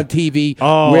watch on TV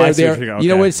where they're, you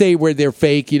know what I say, where they're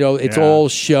fake. You know, it's all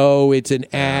show, it's an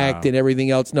act, and everything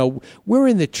else. No, we're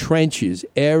in the trenches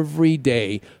every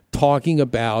day talking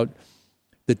about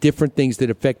the different things that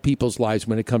affect people's lives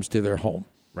when it comes to their home.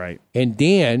 Right. And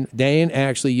Dan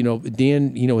actually,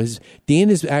 Dan has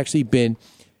actually been,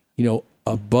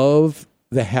 above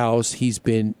the house. He's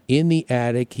been in the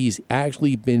attic. He's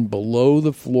actually been below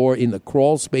the floor in the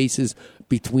crawl spaces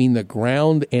between the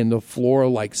ground and the floor,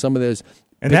 like some of those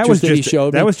And that was just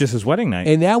that was just his wedding night.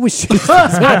 And that was just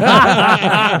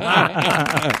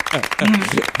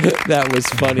that was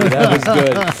funny. That was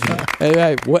good.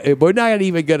 And we're not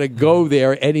even going to go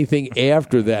there anything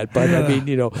after that. But I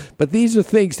mean, but these are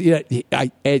things.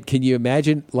 Ed, can you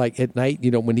imagine, like at night,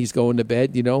 when he's going to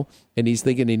bed, and he's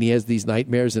thinking, and he has these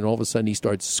nightmares, and all of a sudden he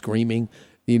starts screaming,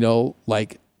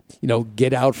 like.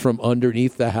 Get out from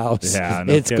underneath the house. Yeah,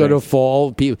 no it's going to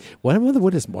fall. I wonder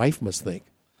what his wife must think.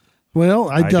 Well,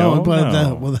 I don't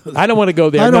I don't want to go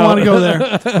there. I don't want to go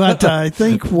there. But I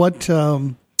think what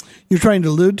you're trying to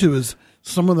allude to is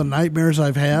some of the nightmares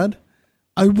I've had.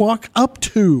 I walk up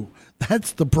to.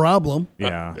 That's the problem.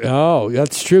 Yeah. Oh,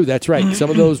 that's true. That's right. Some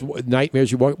of those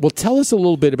nightmares you walk. Well, tell us a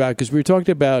little bit about, because we were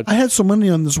talking about. I had so many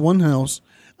on this one house.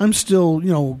 I'm still,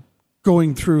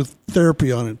 going through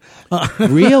therapy on it.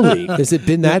 Really? Has it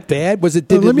been that bad?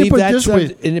 Did it leave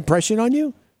an impression on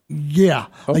you? Yeah.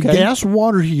 Okay. A gas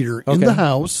water heater in the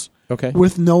house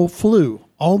with no flue.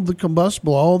 All the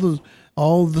combustible,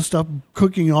 all the stuff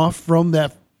cooking off from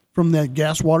that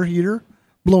gas water heater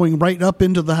blowing right up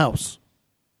into the house.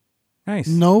 Nice.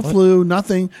 No flue,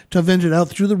 nothing to vent it out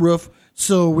through the roof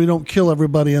so we don't kill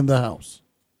everybody in the house.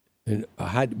 And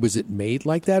was it made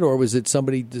like that, or was it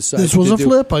somebody decided? This was a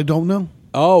flip. I don't know.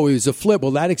 Oh, it was a flip.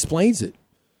 Well, that explains it.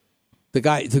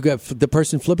 The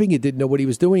person flipping it didn't know what he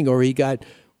was doing, or he got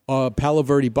Palo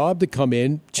Verde Bob to come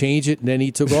in, change it, and then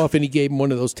he took off and he gave him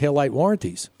one of those taillight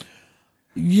warranties.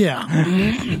 Yeah,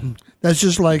 that's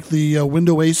just like the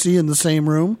window AC in the same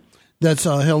room that's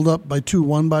held up by two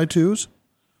 1x2s.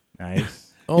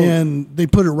 Nice. And they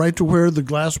put it right to where the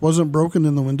glass wasn't broken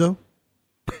in the window.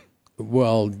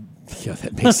 Well, yeah,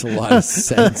 that makes a lot of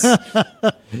sense.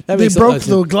 They broke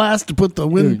the glass to put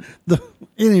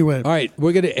anyway. All right,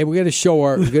 we're gonna show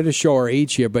our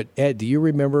age here. But Ed, do you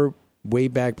remember way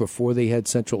back before they had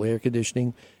central air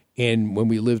conditioning, and when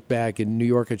we lived back in New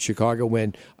York and Chicago?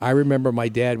 When I remember my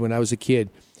dad, when I was a kid,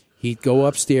 he'd go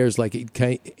upstairs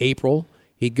April.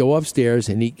 He'd go upstairs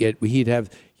and he'd had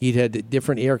a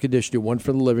different air conditioner, one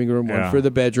for the living room, one for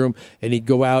the bedroom, and he'd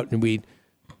go out and we'd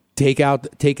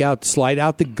slide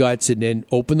out the guts, and then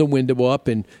open the window up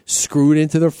and screw it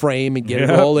into the frame and get it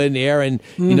all in there. And,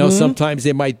 sometimes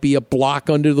there might be a block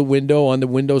under the window on the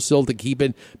windowsill to keep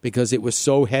it, because it was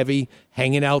so heavy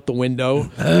hanging out the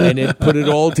window, and then put it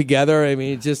all together. I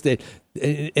mean,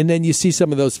 and then you see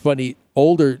some of those funny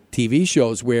older TV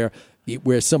shows where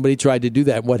somebody tried to do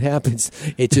that. What happens?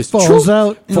 It just falls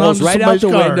right out the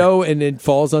car. window, and then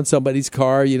falls on somebody's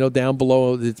car, down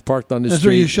below. It's parked on the That's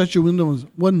street. where you shut your window. It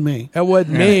wasn't me. That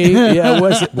wasn't me. Yeah, it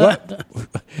wasn't. What?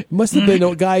 It must have been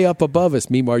a guy up above us.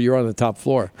 Meanwhile, you're on the top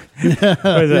floor.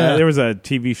 There was a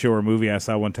TV show or movie I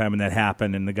saw one time, and that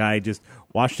happened, and the guy just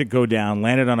watched it go down,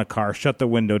 landed on a car, shut the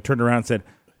window, turned around and said,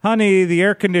 "Honey, the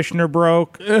air conditioner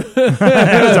broke."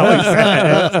 That's all he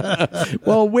said.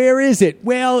 Well, where is it?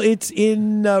 Well, it's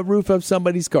in the roof of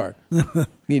somebody's car.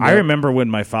 I remember when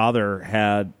my father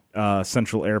had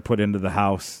central air put into the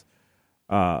house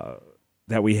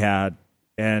that we had,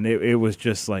 and it was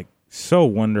just like so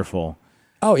wonderful.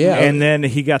 Oh, yeah. And then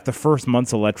he got the first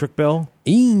month's electric bill.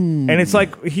 And it's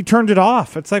like he turned it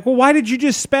off. It's like, well, why did you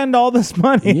just spend all this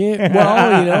money? Yeah,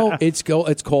 well, it's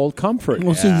called comfort.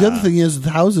 Well, see, the other thing is the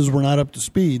houses were not up to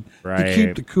speed to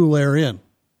keep the cool air in.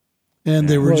 And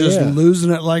they were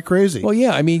losing it like crazy. Well,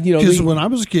 yeah, I mean, because when I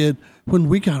was a kid, when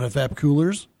we got evap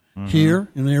coolers here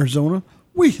in Arizona,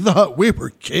 we thought we were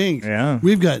kings. Yeah.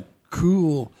 We've got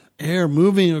cool air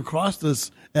moving across us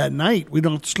at night. We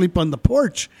don't sleep on the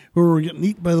porch where we're getting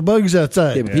eaten by the bugs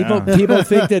outside. Yeah, people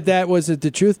think that wasn't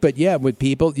the truth, but yeah, with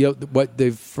people,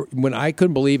 when I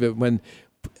couldn't believe it when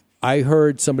I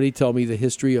heard somebody tell me the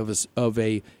history of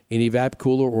an evap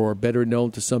cooler, or better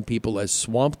known to some people as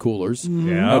swamp coolers.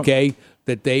 Yeah. Okay,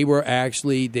 that they were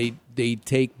actually they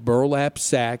take burlap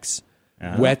sacks,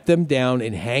 wet them down,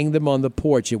 and hang them on the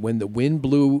porch, and when the wind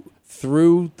blew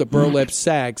through the burlap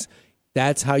sacks,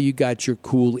 that's how you got your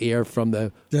cool air from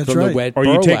the wet or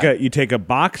burlap. you take a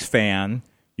box fan,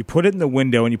 you put it in the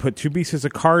window, and you put two pieces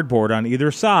of cardboard on either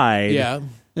side. Yeah.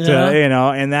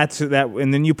 And that's that,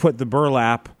 and then you put the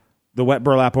wet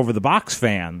burlap over the box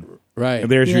fan. Right.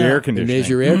 And there's your air conditioning. And there's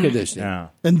your air conditioning. Yeah.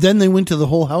 And then they went to the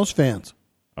whole house fans.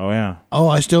 Oh yeah. Oh,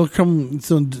 I still come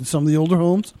some of the older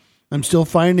homes. I'm still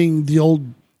finding the old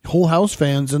whole house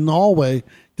fans in the hallway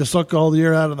to suck all the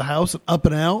air out of the house and up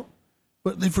and out.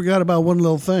 But they forgot about one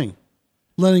little thing,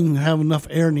 letting them have enough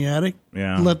air in the attic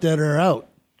to let that air out.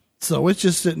 So it's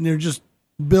just sitting there, just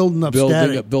building up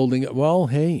static. Building up. Well,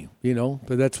 hey,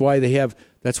 but that's why they have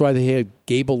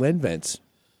gable end vents.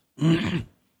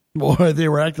 Boy, they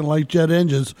were acting like jet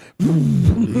engines.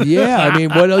 Yeah, I mean,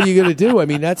 what are you going to do? I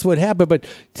mean, that's what happened. But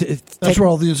that's where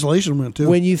all the insulation went to.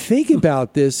 When you think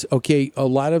about this, okay, a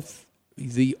lot of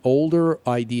the older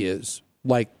ideas,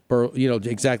 like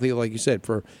exactly like you said,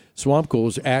 for swamp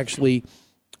coolers, actually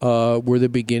were the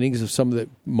beginnings of some of the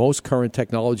most current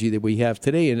technology that we have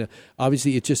today. And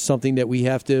obviously, it's just something that we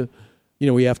have to.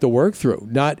 We have to work through.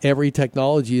 Not every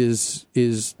technology is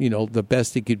the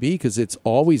best it could be because it's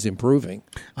always improving.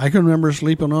 I can remember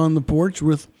sleeping on the porch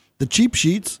with the cheap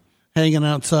sheets hanging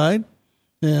outside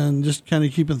and just kind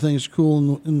of keeping things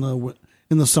cool in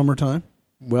the summertime.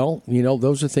 Well,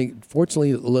 those are things.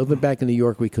 Fortunately, living back in New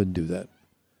York, we couldn't do that.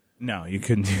 No, you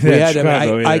couldn't do that.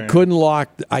 I couldn't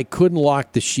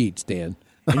lock the sheets, Dan.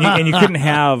 And you couldn't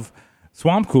have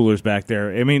swamp coolers back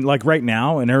there. I mean, like right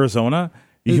now in Arizona.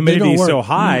 The humidity is so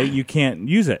high, you can't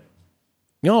use it.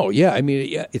 No, yeah, I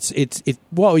mean,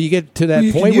 well, you get to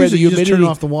that point where the humidity. You just turn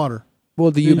off the water.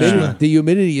 Well, the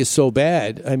humidity is so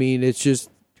bad. I mean, it's just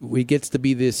it gets to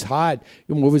be this hot.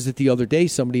 And what was it the other day?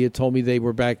 Somebody had told me they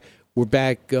were back. We're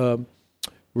back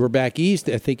east.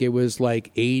 I think it was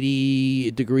like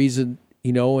 80 degrees, and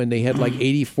they had like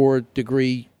 84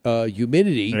 degree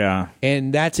humidity. Yeah,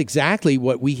 and that's exactly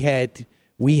what we had.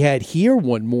 We had here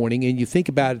one morning, and you think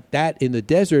about that in the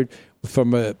desert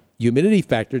from a humidity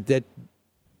factor that,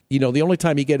 the only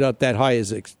time you get up that high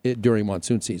is during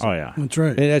monsoon season. Oh, yeah. That's right.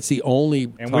 And that's the only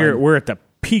And time. we're at the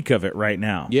peak of it right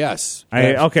now. Yes.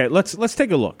 Okay, let's take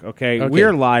a look, okay?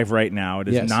 We're live right now. It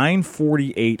is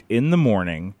 9:48 in the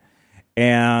morning,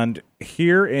 and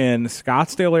here in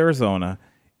Scottsdale, Arizona,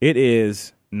 it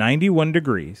is 91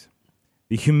 degrees.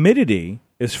 The humidity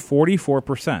is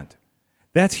 44%.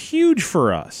 That's huge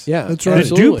for us. Yeah, that's right. right.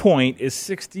 The dew point is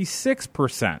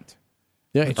 66%.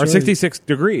 Yeah, or 66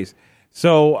 degrees.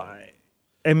 So,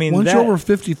 I mean, once you're over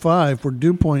 55 for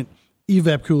dew point,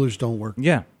 evap coolers don't work.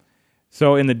 Yeah.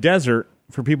 So in the desert,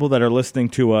 for people that are listening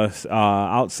to us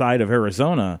outside of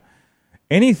Arizona,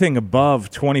 anything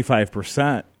above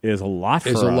 25% is a lot for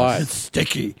us. A lot. It's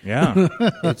sticky. Yeah.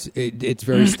 It's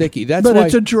very sticky. That's but why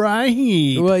it's a dry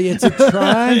heat. Well, it's a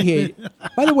dry heat.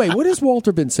 By the way, what has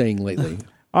Walter been saying lately?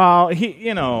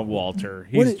 Walter,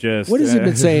 he's what has he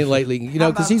been saying lately?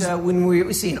 Because he's when we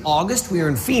was in August, we were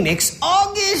in Phoenix.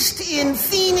 August in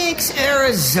Phoenix,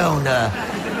 Arizona.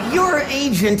 Your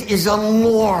agent is a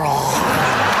moron.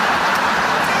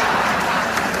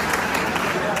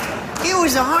 It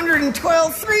was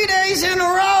 112 3 days in a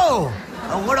row.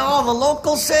 And what do all the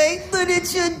locals say? But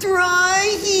it's a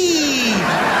dry heat.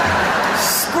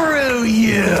 Screw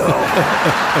you.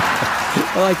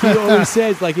 like he always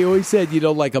said,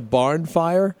 like a barn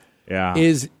fire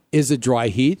is a dry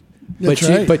heat. But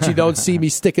you don't see me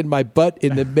sticking my butt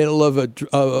in the middle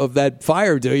of that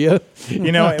fire, do you?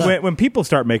 When people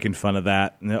start making fun of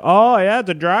that, it's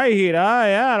a dry heat. Oh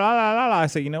yeah, la, la, la, la. I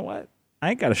say, you know what?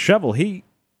 I ain't got to shovel heat.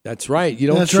 That's right. You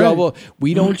don't shovel. Right.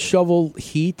 We don't shovel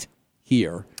heat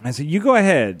here. I said, you go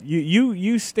ahead.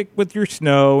 You stick with your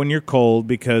snow and your cold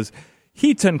because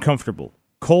heat's uncomfortable.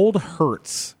 Cold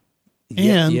hurts.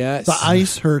 And yes. the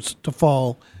ice hurts to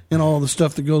fall and all the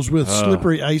stuff that goes with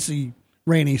slippery, icy,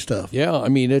 rainy stuff. Yeah, I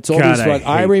mean, it's always fun.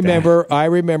 I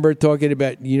remember talking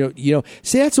about,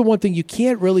 see, that's the one thing you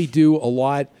can't really do a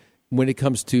lot when it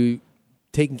comes to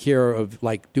taking care of,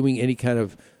 like, doing any kind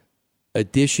of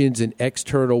additions and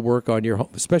external work on your home,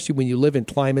 especially when you live in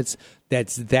climates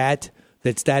that's that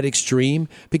extreme.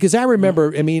 Because I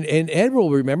remember, I mean, and Ed will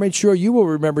remember, and sure you will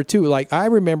remember too. Like, I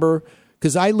remember,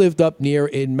 because I lived up near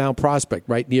in Mount Prospect,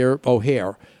 right near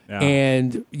O'Hare,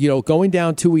 and going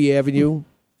down Toohey Avenue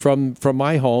from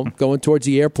my home, going towards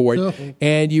the airport,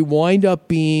 and you wind up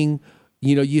being,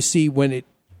 you see when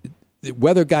the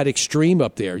weather got extreme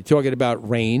up there. You're talking about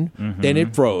rain, then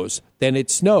it froze, then it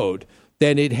snowed.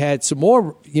 Then it had some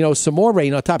more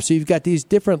rain on top. So you've got these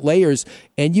different layers,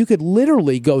 and you could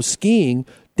literally go skiing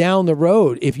down the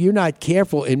road if you're not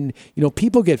careful. And,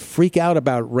 people get freaked out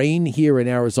about rain here in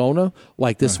Arizona,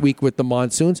 like this week with the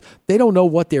monsoons. They don't know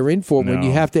what they're in for when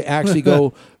you have to actually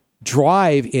go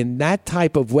drive in that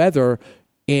type of weather,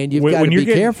 and you've got to be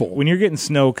careful. When you're getting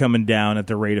snow coming down at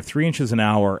the rate of 3 inches an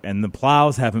hour and the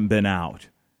plows haven't been out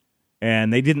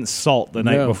and they didn't salt the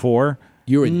night before,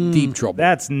 you're in deep trouble.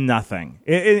 That's nothing.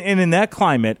 And in that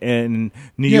climate, in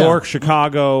New York,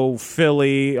 Chicago,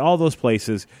 Philly, all those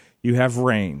places, you have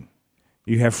rain.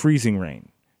 You have freezing rain.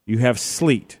 You have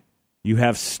sleet. You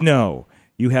have snow.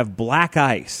 You have black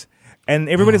ice. And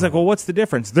everybody's like, well, what's the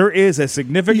difference? There is a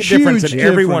significant difference in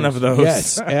every one of those.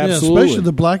 Yes, absolutely. Yeah, especially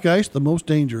the black ice, the most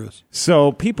dangerous.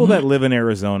 So people that live in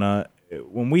Arizona,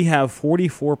 when we have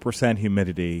 44%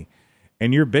 humidity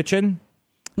and you're bitching,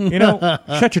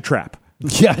 Shut your trap.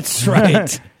 Yeah, that's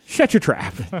right. Shut your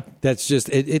trap. That's just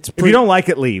it's. If you don't like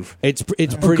it, leave. It's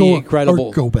pretty incredible.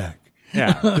 Or go back.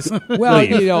 Yeah. Well,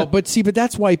 leave. but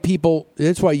that's why people.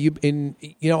 That's why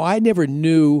I never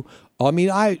knew. I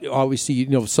mean, I obviously,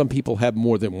 some people have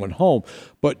more than one home,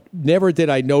 but never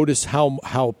did I notice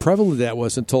how prevalent that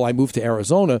was until I moved to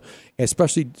Arizona,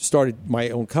 especially started my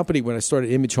own company when I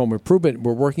started Image Home Improvement.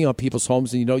 We're working on people's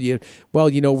homes, and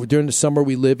during the summer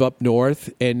we live up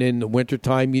north, and in the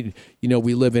wintertime,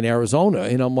 we live in Arizona,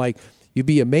 and I'm like, you'd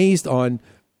be amazed on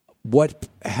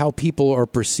how people are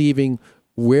perceiving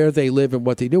where they live and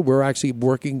what they do. We're actually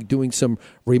doing some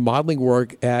remodeling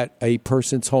work at a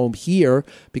person's home here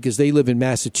because they live in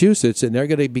Massachusetts and they're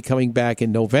going to be coming back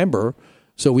in November.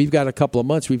 So we've got a couple of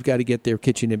months. We've got to get their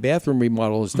kitchen and bathroom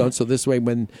remodels done. So this way,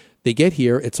 when they get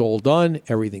here, it's all done.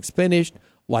 Everything's finished.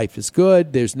 Life is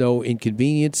good. There's no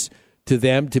inconvenience to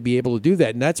them to be able to do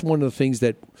that. And that's one of the things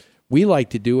that we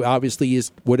like to do, obviously,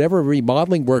 is whatever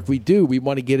remodeling work we do, we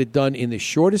want to get it done in the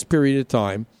shortest period of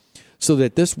time, so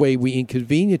that this way we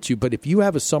inconvenience you. But if you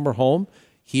have a summer home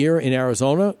here in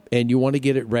Arizona and you want to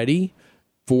get it ready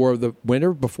for the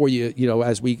winter before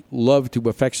as we love to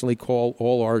affectionately call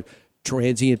all our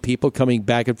transient people coming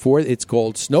back and forth, it's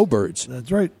called snowbirds.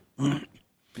 That's right. And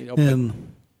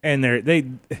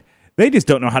they just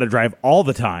don't know how to drive all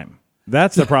the time.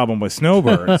 That's the problem with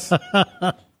snowbirds.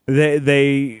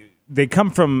 They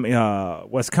come from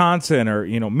Wisconsin or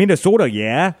Minnesota,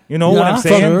 yeah. You know what I'm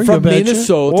saying? From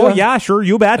Minnesota. Oh yeah, sure,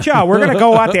 you betcha. We're gonna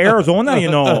go out to Arizona,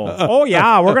 Oh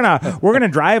yeah, we're gonna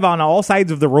drive on all sides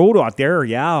of the road out there.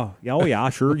 Yeah, oh yeah,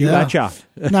 sure, you betcha.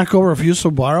 Knock over a few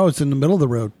Subaru. It's in the middle of the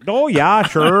road. Oh yeah,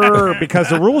 sure, because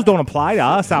the rules don't apply to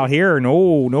us out here.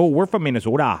 No, we're from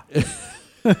Minnesota.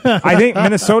 I think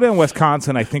Minnesota and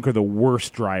Wisconsin, are the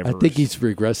worst drivers. I think he's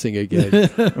regressing again.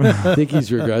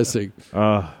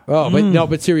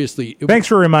 But seriously. Thanks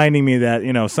for reminding me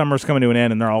that, summer's coming to an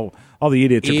end and they're all the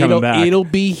idiots are coming back. It'll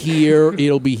be here.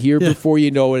 It'll be here before you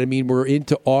know it. I mean, we're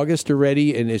into August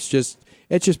already, and it's just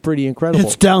pretty incredible.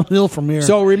 It's downhill from here.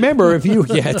 So remember,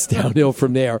 it's downhill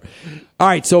from there. All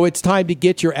right, so it's time to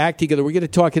get your act together. We're going to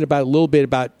talk a little bit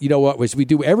about, as we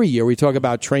do every year, we talk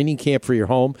about training camp for your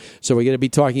home. So we're going to be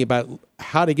talking about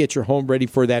how to get your home ready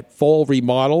for that fall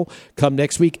remodel come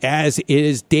next week, as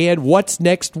is. Dan, what's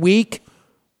next week?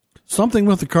 Something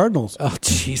with the Cardinals. Oh,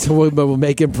 jeez, we're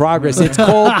making progress. It's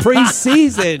called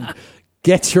preseason.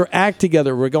 Get your act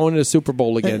together. We're going to the Super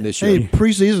Bowl again this year. Hey,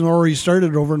 preseason already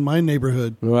started over in my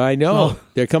neighborhood. Well, I know.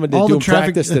 They're coming to do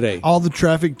practice today. All the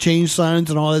traffic change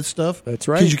signs and all that stuff. That's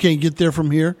right. Because you can't get there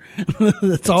from here.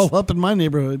 That's all up in my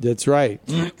neighborhood. That's right.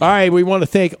 All right, we want to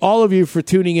thank all of you for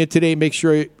tuning in today. Make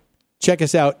sure you check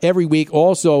us out every week.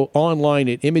 Also online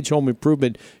at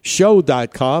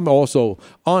imagehomeimprovement.show.com. Also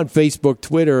on Facebook,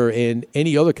 Twitter, and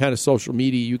any other kind of social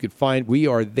media you could find. We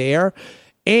are there.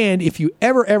 And if you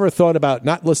ever thought about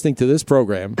not listening to this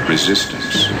program,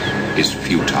 resistance is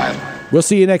futile. We'll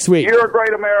see you next week. You're a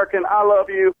great American. I love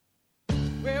you.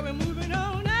 Where we move